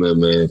yo, y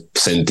me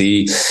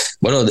sentí...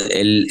 Bueno,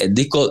 el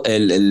disco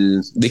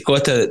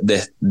este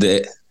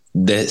desde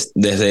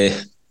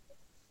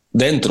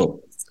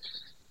dentro,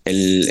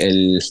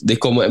 el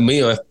disco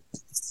mío es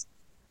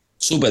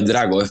súper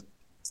Draco, es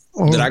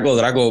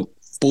Draco,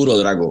 puro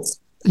Draco.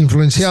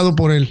 Influenciado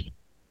por él.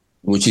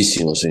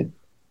 Muchísimo, sí.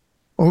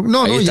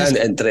 Ahí está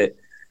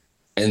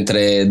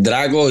entre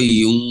Draco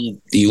y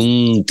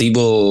un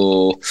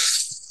tipo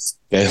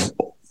que es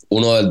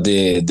uno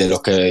de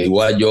los que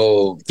igual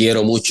yo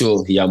quiero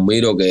mucho y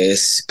admiro, que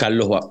es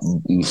Carlos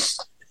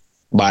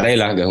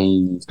Varela, que es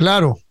un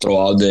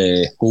trovador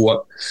de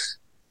Cuba.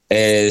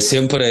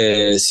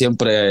 Siempre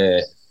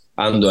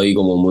ando ahí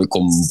como muy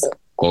con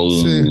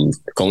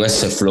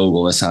ese flow,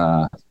 con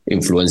esa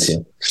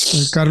influencia.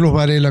 Carlos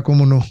Varela,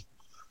 cómo no.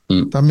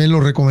 También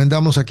lo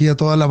recomendamos aquí a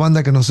toda la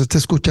banda que nos esté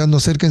escuchando.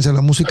 Acérquense a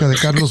la música de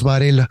Carlos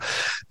Varela.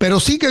 Pero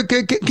sí,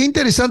 qué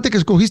interesante que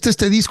escogiste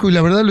este disco, y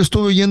la verdad lo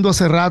estuve oyendo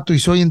hace rato y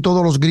se oyen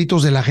todos los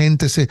gritos de la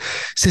gente. Se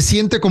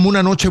siente como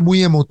una noche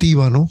muy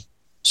emotiva, ¿no?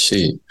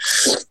 Sí.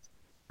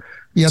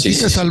 Y a ti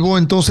te salvó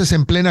entonces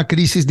en plena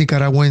crisis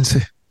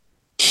nicaragüense.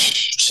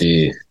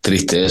 Sí,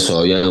 triste eso.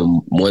 Habían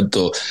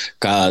muerto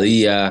cada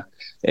día.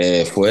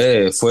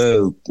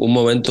 Fue un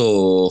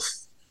momento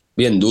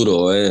bien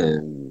duro,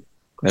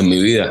 en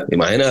mi vida.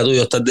 Imagínate tú,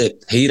 yo estar de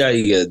gira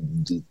y que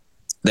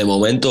de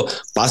momento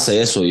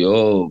pase eso,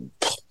 yo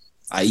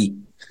ahí.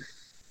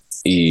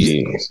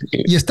 ¿Y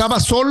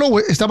estabas solo,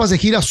 estabas de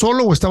gira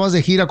solo o estabas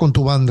de gira con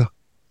tu banda?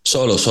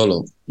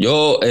 Solo.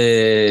 Yo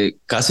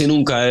casi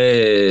nunca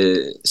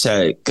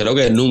creo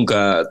que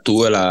nunca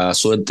tuve la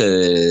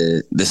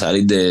suerte de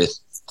salir de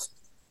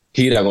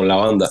gira con la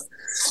banda.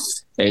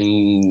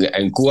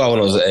 en Cuba,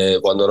 bueno,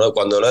 cuando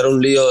no era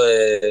un lío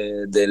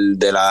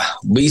de la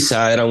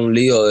visa, era un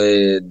lío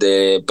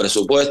de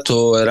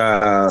presupuesto,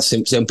 era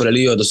siempre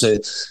lío,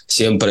 entonces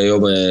siempre yo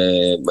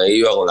me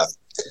iba con la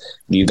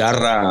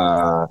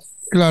guitarra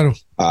Claro.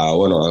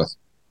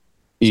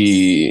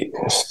 Y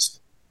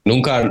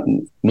nunca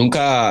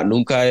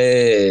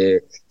he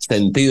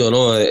sentido,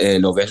 ¿no?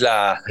 Lo que es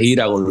la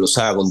gira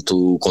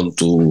con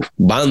tu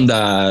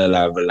banda,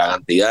 la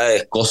cantidad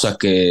de cosas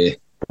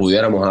que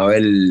pudiéramos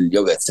haber,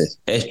 yo qué sé,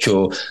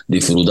 hecho,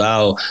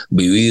 disfrutado,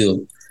 vivido.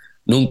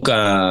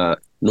 Nunca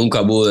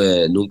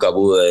pude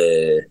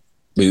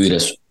vivir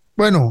eso.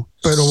 Bueno,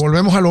 pero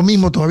volvemos a lo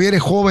mismo, todavía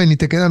eres joven y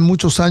te quedan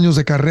muchos años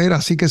de carrera,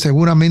 así que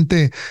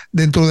seguramente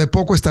dentro de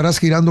poco estarás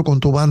girando con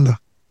tu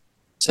banda.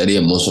 Sería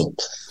hermoso.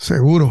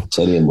 Seguro.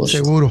 Sería hermoso.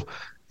 Seguro.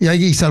 Y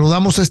ahí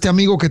saludamos a este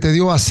amigo que te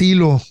dio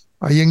asilo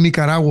ahí en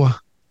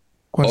Nicaragua.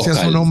 ¿Cuál Oscar,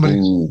 sea su nombre?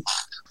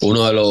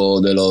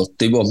 Uno de los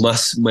tipos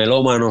más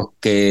melómanos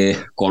que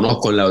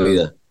conozco en la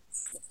vida.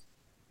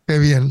 Qué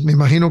bien, me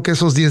imagino que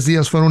esos 10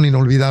 días fueron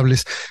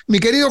inolvidables. Mi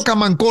querido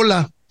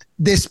Camancola,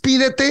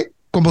 despídete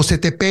como se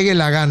te pegue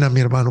la gana,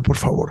 mi hermano, por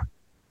favor.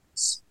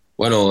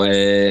 Bueno,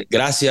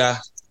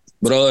 gracias,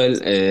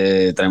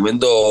 brother.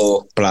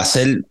 Tremendo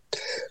placer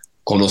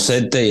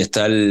conocerte y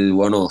estar,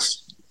 bueno,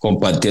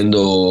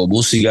 compartiendo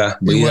música,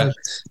 vida.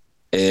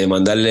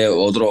 Mandarle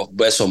otros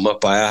besos más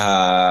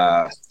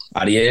para allá a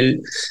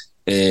Ariel.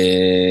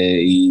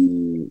 Y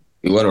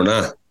bueno,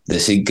 nada,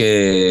 decir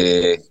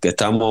que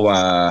estamos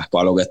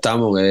para lo que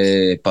estamos,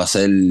 es para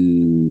ser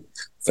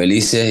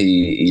felices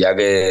y ya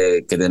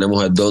que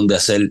tenemos el don de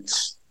hacer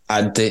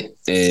arte,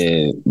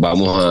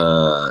 vamos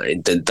a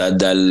intentar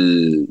dar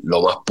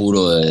lo más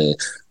puro de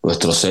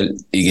nuestro ser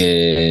y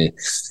que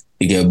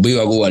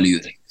viva Cuba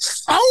libre.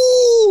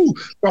 ¡Au!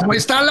 ¿Cómo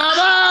está la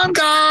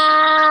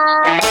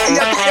banda?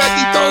 Ya estoy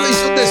aquí todo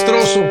hizo un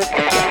destrozo.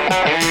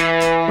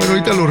 Bueno,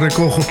 ahorita lo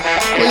recojo.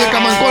 Oye,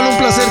 Camancola, un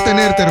placer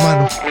tenerte,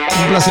 hermano.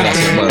 Un placer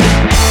Gracias, tenerte. hermano.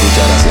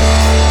 Muchas gracias.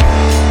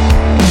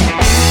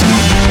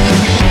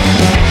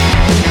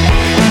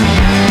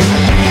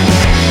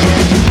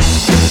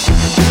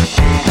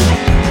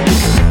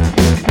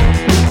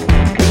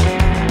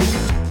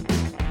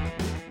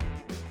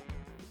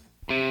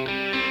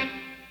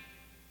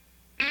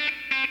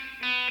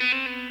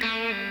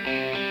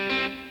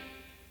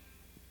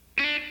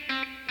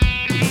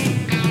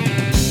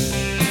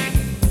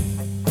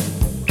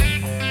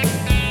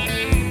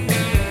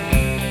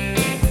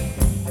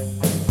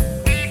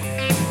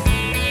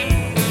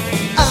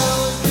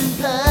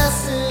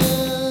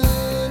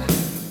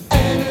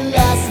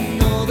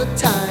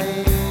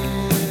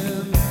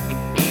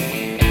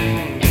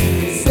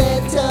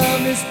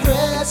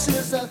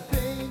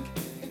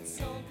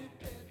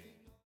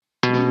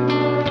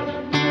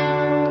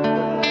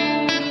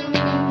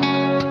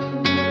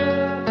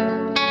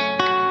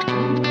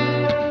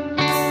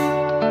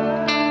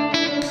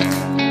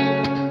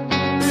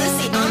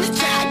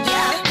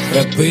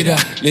 Respira,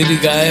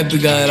 lírica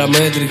épica de la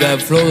métrica, el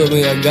flow de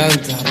mi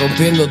garganta,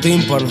 rompiendo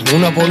tímpanos,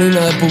 una polina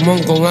de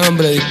pulmón con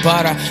hambre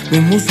dispara, mi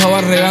musa va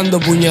regando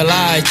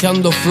puñaladas,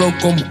 echando flow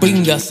con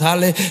pinga,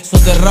 sale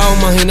soterrado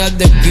marginal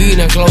de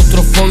esquina,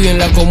 claustrofobia en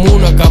la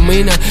comuna,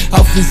 camina,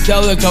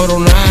 oficiado de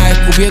cabronada,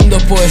 escupiendo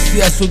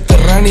poesía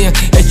subterránea,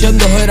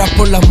 echando ojeras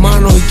por las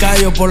manos y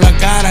callo por la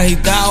cara,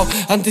 agitado,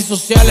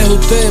 antisociales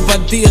ustedes,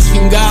 partidas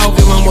cingados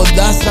que me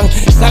amordazan,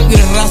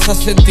 sangre, raza,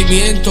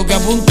 sentimiento, que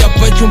apunte a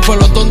pecho un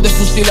pelotón de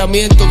fusilamiento,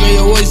 que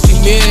yo voy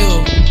sin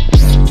miedo,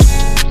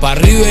 pa'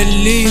 arriba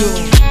el lío.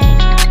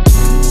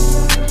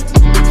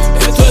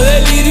 Esto es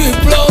delirio y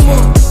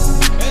plomo.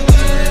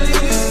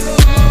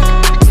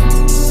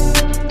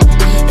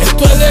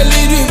 Esto es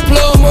delirio y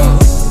plomo.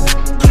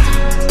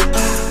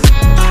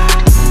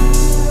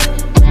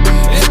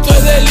 Esto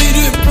es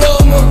delirio y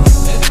plomo.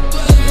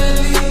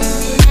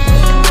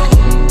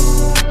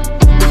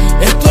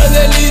 Esto es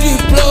delirio y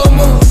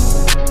plomo.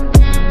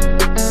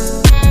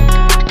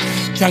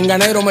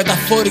 Changanero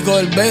metafórico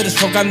del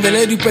verso,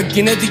 candelero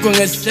hiperkinético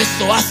en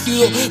exceso,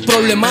 ácido,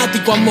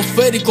 problemático,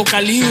 atmosférico,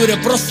 calibre,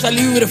 prosa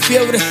libre,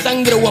 fiebre,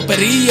 sangre,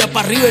 guapería, pa'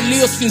 arriba el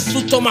lío sin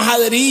susto,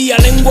 majadería,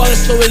 lengua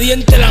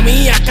desobediente la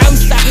mía,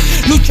 cansa,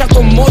 lucha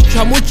con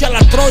mocha, mucha la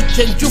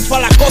trocha,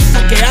 enchufa la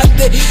cosa que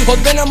arde,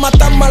 ordena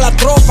matarme a la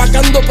tropa, que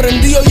ando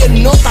prendido y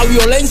en nota,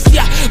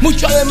 violencia,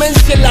 mucha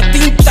demencia en la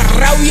tinta,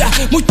 rabia,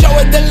 mucha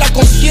verde en la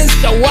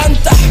conciencia,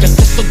 aguanta, que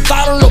se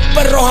soltaron los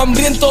perros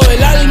hambrientos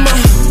del alma.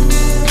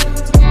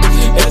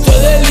 Esto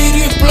es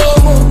delirio y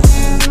plomo.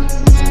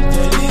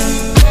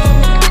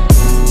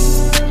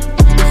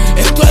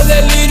 Esto es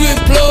delirio y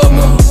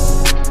plomo.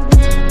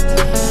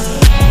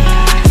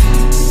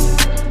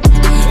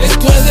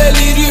 Esto es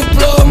delirio y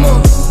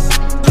plomo.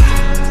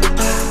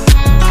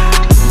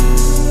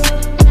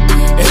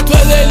 Esto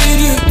es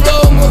delirio y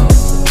plomo.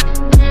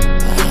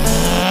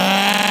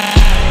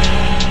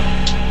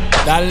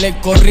 Dale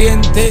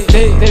corriente.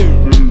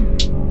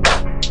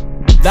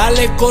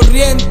 Dale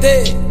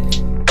corriente.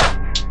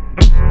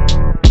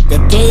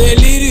 Esto es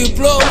delirio y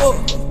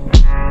plomo.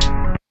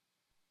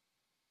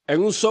 En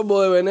un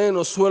sorbo de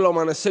veneno suelo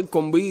amanecer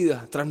con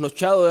vida,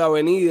 trasnochado de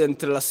avenida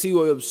entre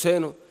lascivo y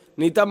obsceno.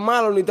 Ni tan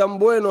malo ni tan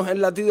bueno es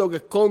el latido que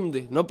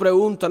esconde. No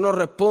pregunta, no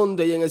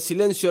responde y en el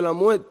silencio de la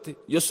muerte.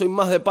 Yo soy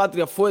más de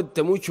patria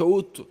fuerte, mucho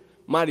gusto.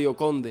 Mario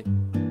Conde.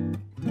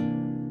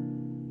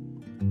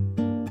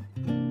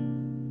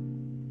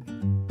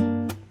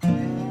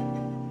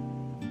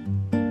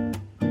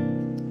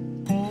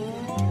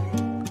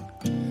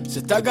 Se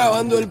está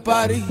acabando el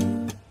party.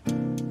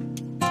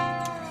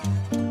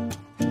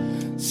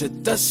 Se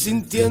está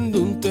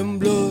sintiendo un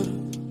temblor.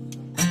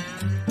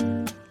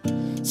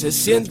 Se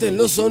sienten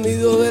los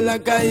sonidos de la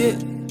calle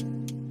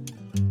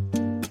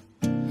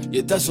y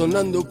está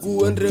sonando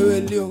Cuba en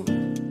rebelión.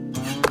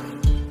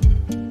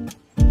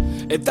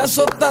 Está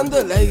soltando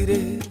el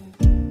aire.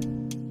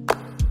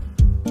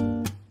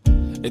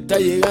 Está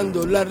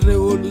llegando la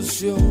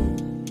revolución.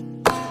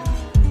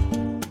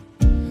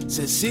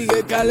 Se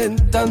sigue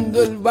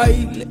calentando el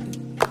baile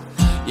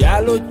y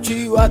a los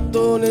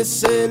chivatones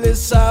se les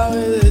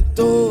sabe de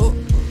todo.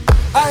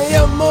 Ay,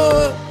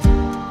 amor,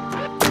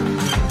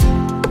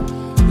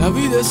 la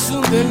vida es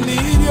un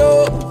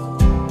delirio.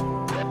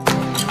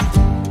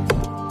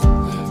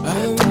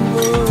 Ay,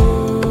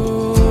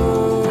 amor,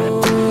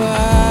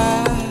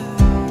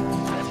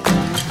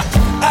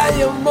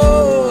 ay,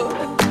 amor,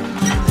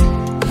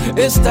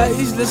 esta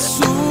isla es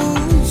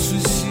un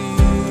suicidio.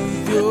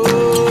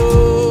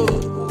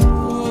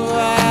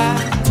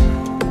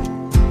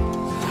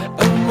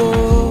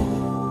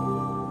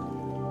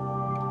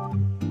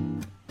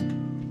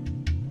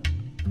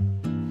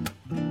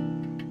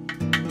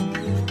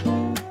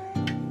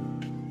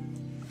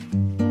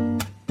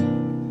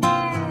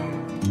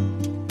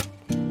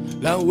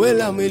 La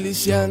abuela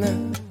miliciana,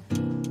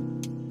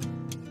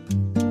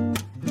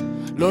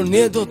 los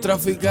nietos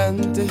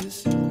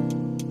traficantes,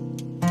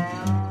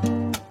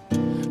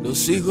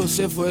 los hijos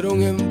se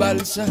fueron en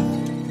balsa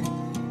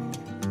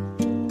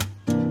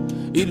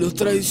y los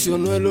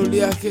traicionó el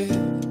oleaje.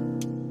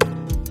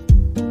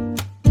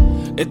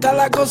 Está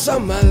la cosa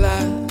mala,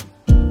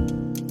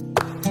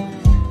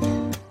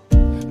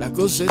 la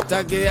cosa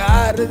está que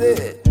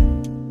arde.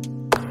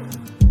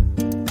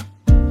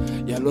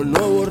 Y a los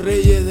nuevos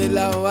reyes de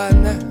La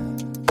Habana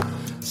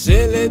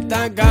se le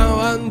está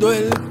acabando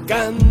el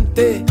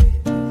cante.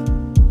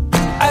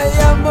 Ay,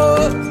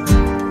 amor,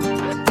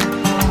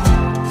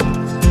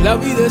 la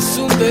vida es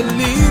un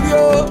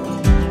delirio.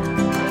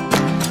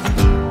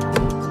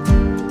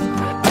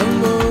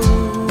 Amor,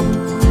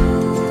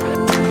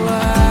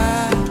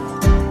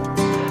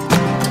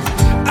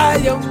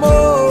 ay,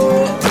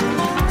 amor,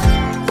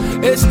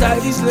 esta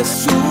isla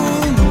es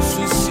un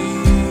suicidio.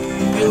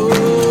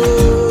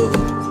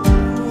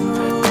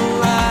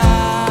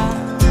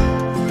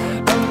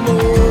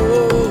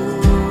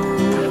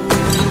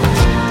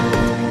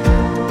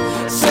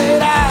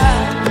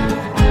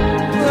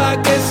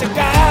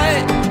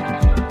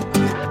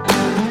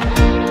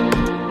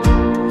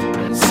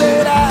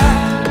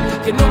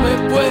 No me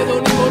puedo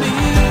ni morir.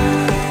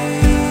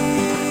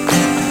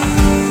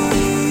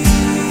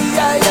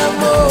 Ay,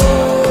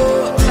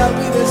 amor, la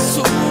vida es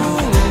un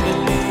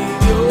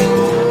delirio.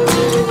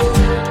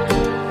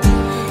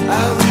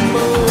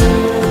 Amor,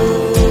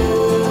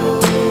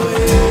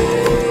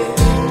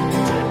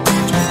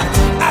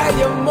 ay,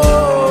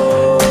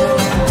 amor,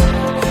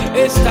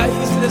 esta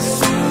isla es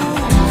un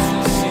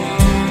suicidio.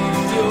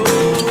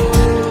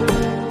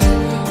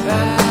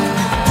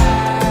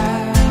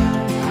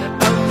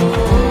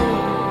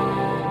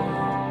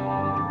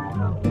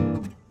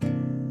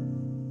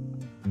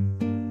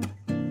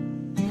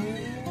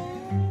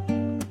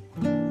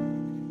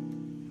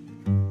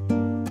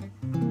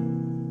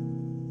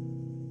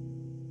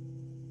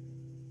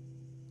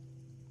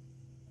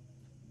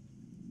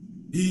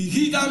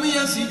 Hijita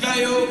mía si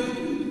cayó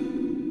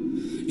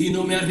y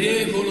no me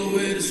arriesgo los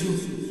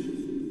versos,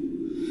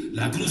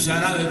 la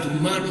cruzará de tus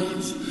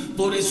manos,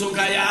 por eso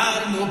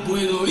callar no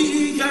puedo.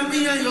 Hija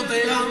mía yo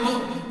te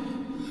amo,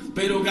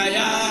 pero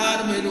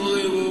callarme no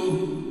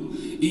debo.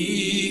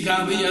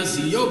 Hija mía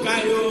si yo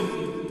callo,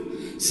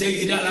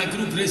 seguirá la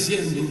cruz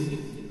creciendo.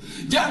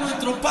 Ya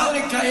nuestros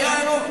padres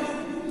callaron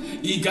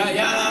y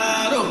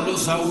callaron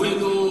los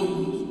abuelos.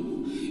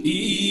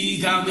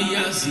 Hija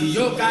mía si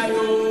yo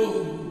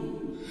callo,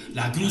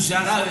 la cruz se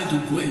hará de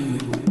tu cuello.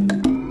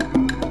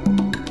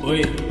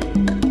 Oye,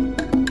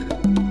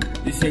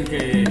 dicen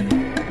que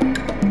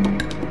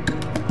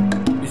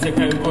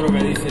hay un coro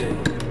que dice: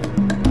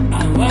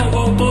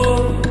 abajo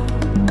todo,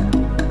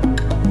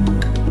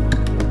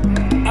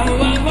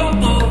 abajo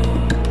todo,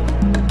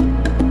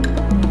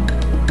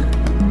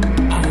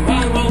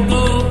 abajo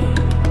todo,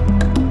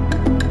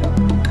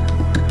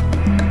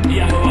 y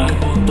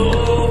abajo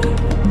todo.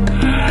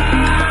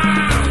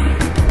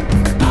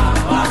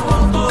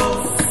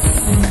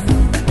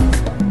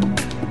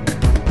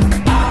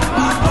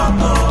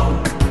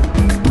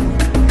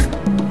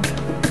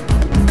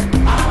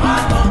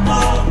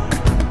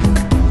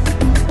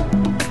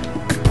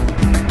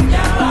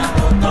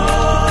 Abajo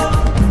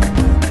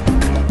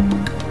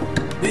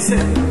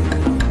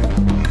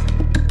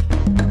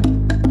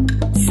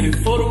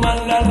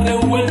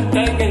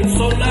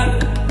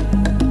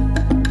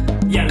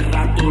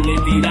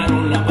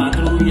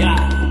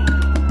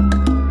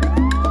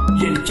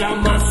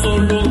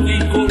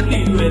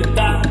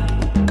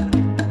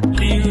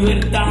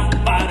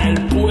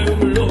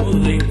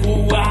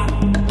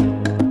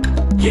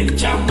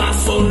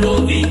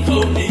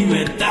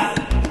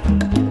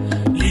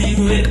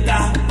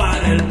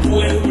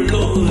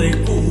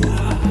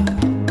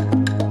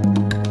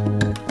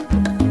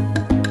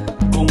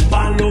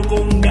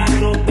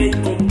fuerte y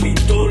con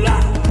pistola.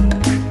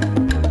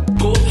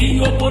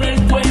 Cogido por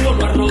el cuello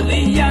lo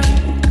arrodillan.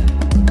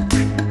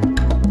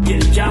 Y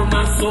el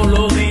chama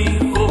solo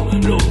dijo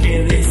lo que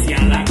decía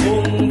la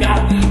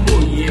conga.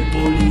 Oye,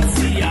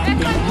 policía,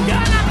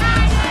 venga.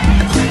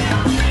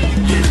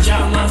 Y el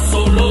chama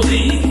solo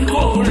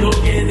dijo lo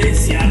que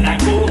decía la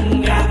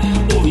conga.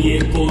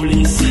 Oye,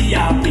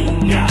 policía,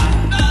 pinga.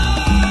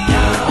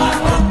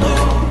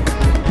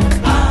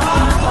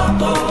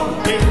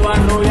 Vengo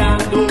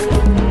arrollando,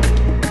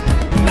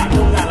 la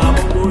conga la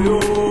pongo yo.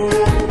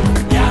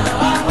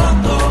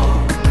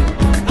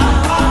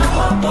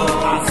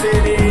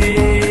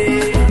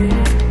 Haceré,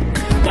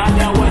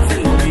 dale agua se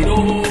lo tiró.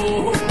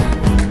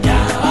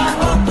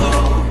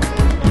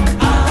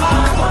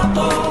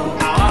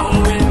 Abajo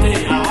vente,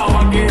 abajo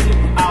aquel,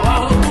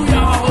 abajo tú y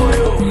abajo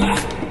yo.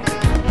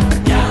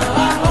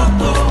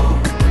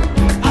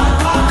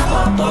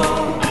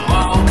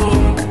 Abajo tú,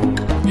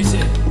 dice.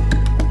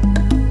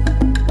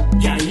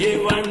 Ya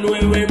lleva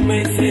 9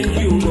 meses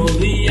y 1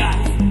 día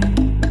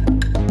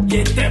y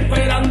está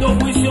esperando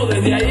juicio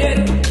desde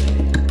ayer.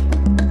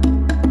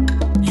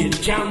 Y el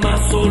chama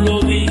solo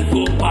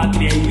dijo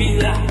patria y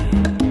vida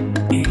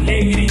y le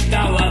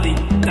gritaba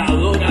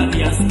dictadora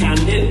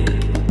Díaz-Canel.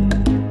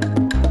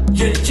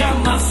 Y el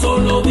chama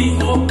solo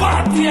dijo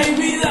patria y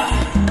vida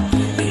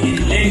y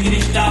le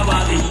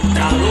gritaba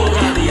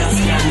dictadora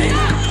Díaz-Canel.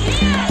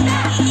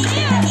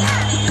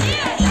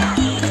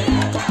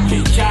 Le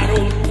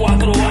echaron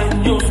 4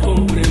 años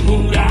con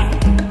premura.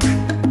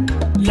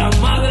 La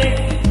madre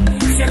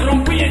se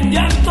rompía en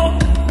llanto.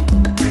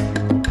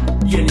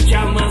 Y el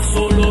chama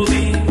solo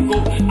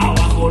dijo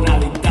abajo la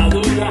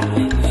dictadura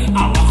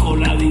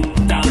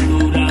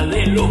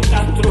de los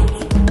Castro.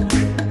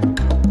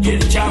 Y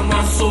el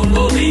chama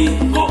solo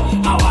dijo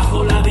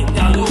abajo la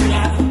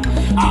dictadura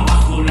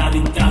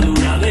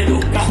de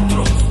los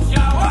Castro.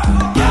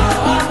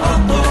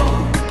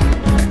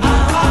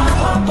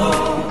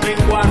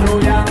 Vengo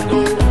arrollando,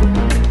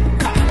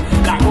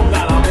 la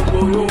conga la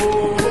pongo yo.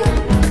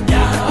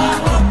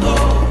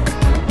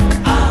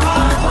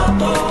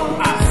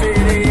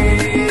 Haceré,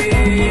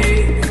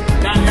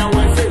 dale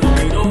agua se lo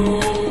tiró.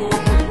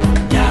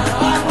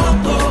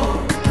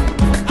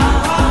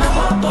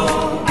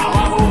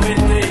 Abajo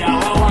vente,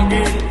 abajo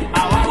aquel,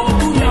 abajo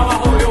tú y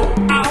abajo yo.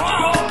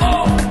 Abajo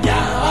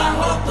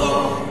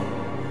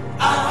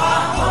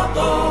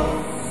todo.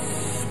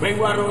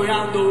 Vengo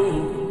arrollando,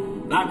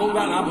 la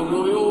conga la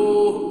pongo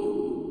yo.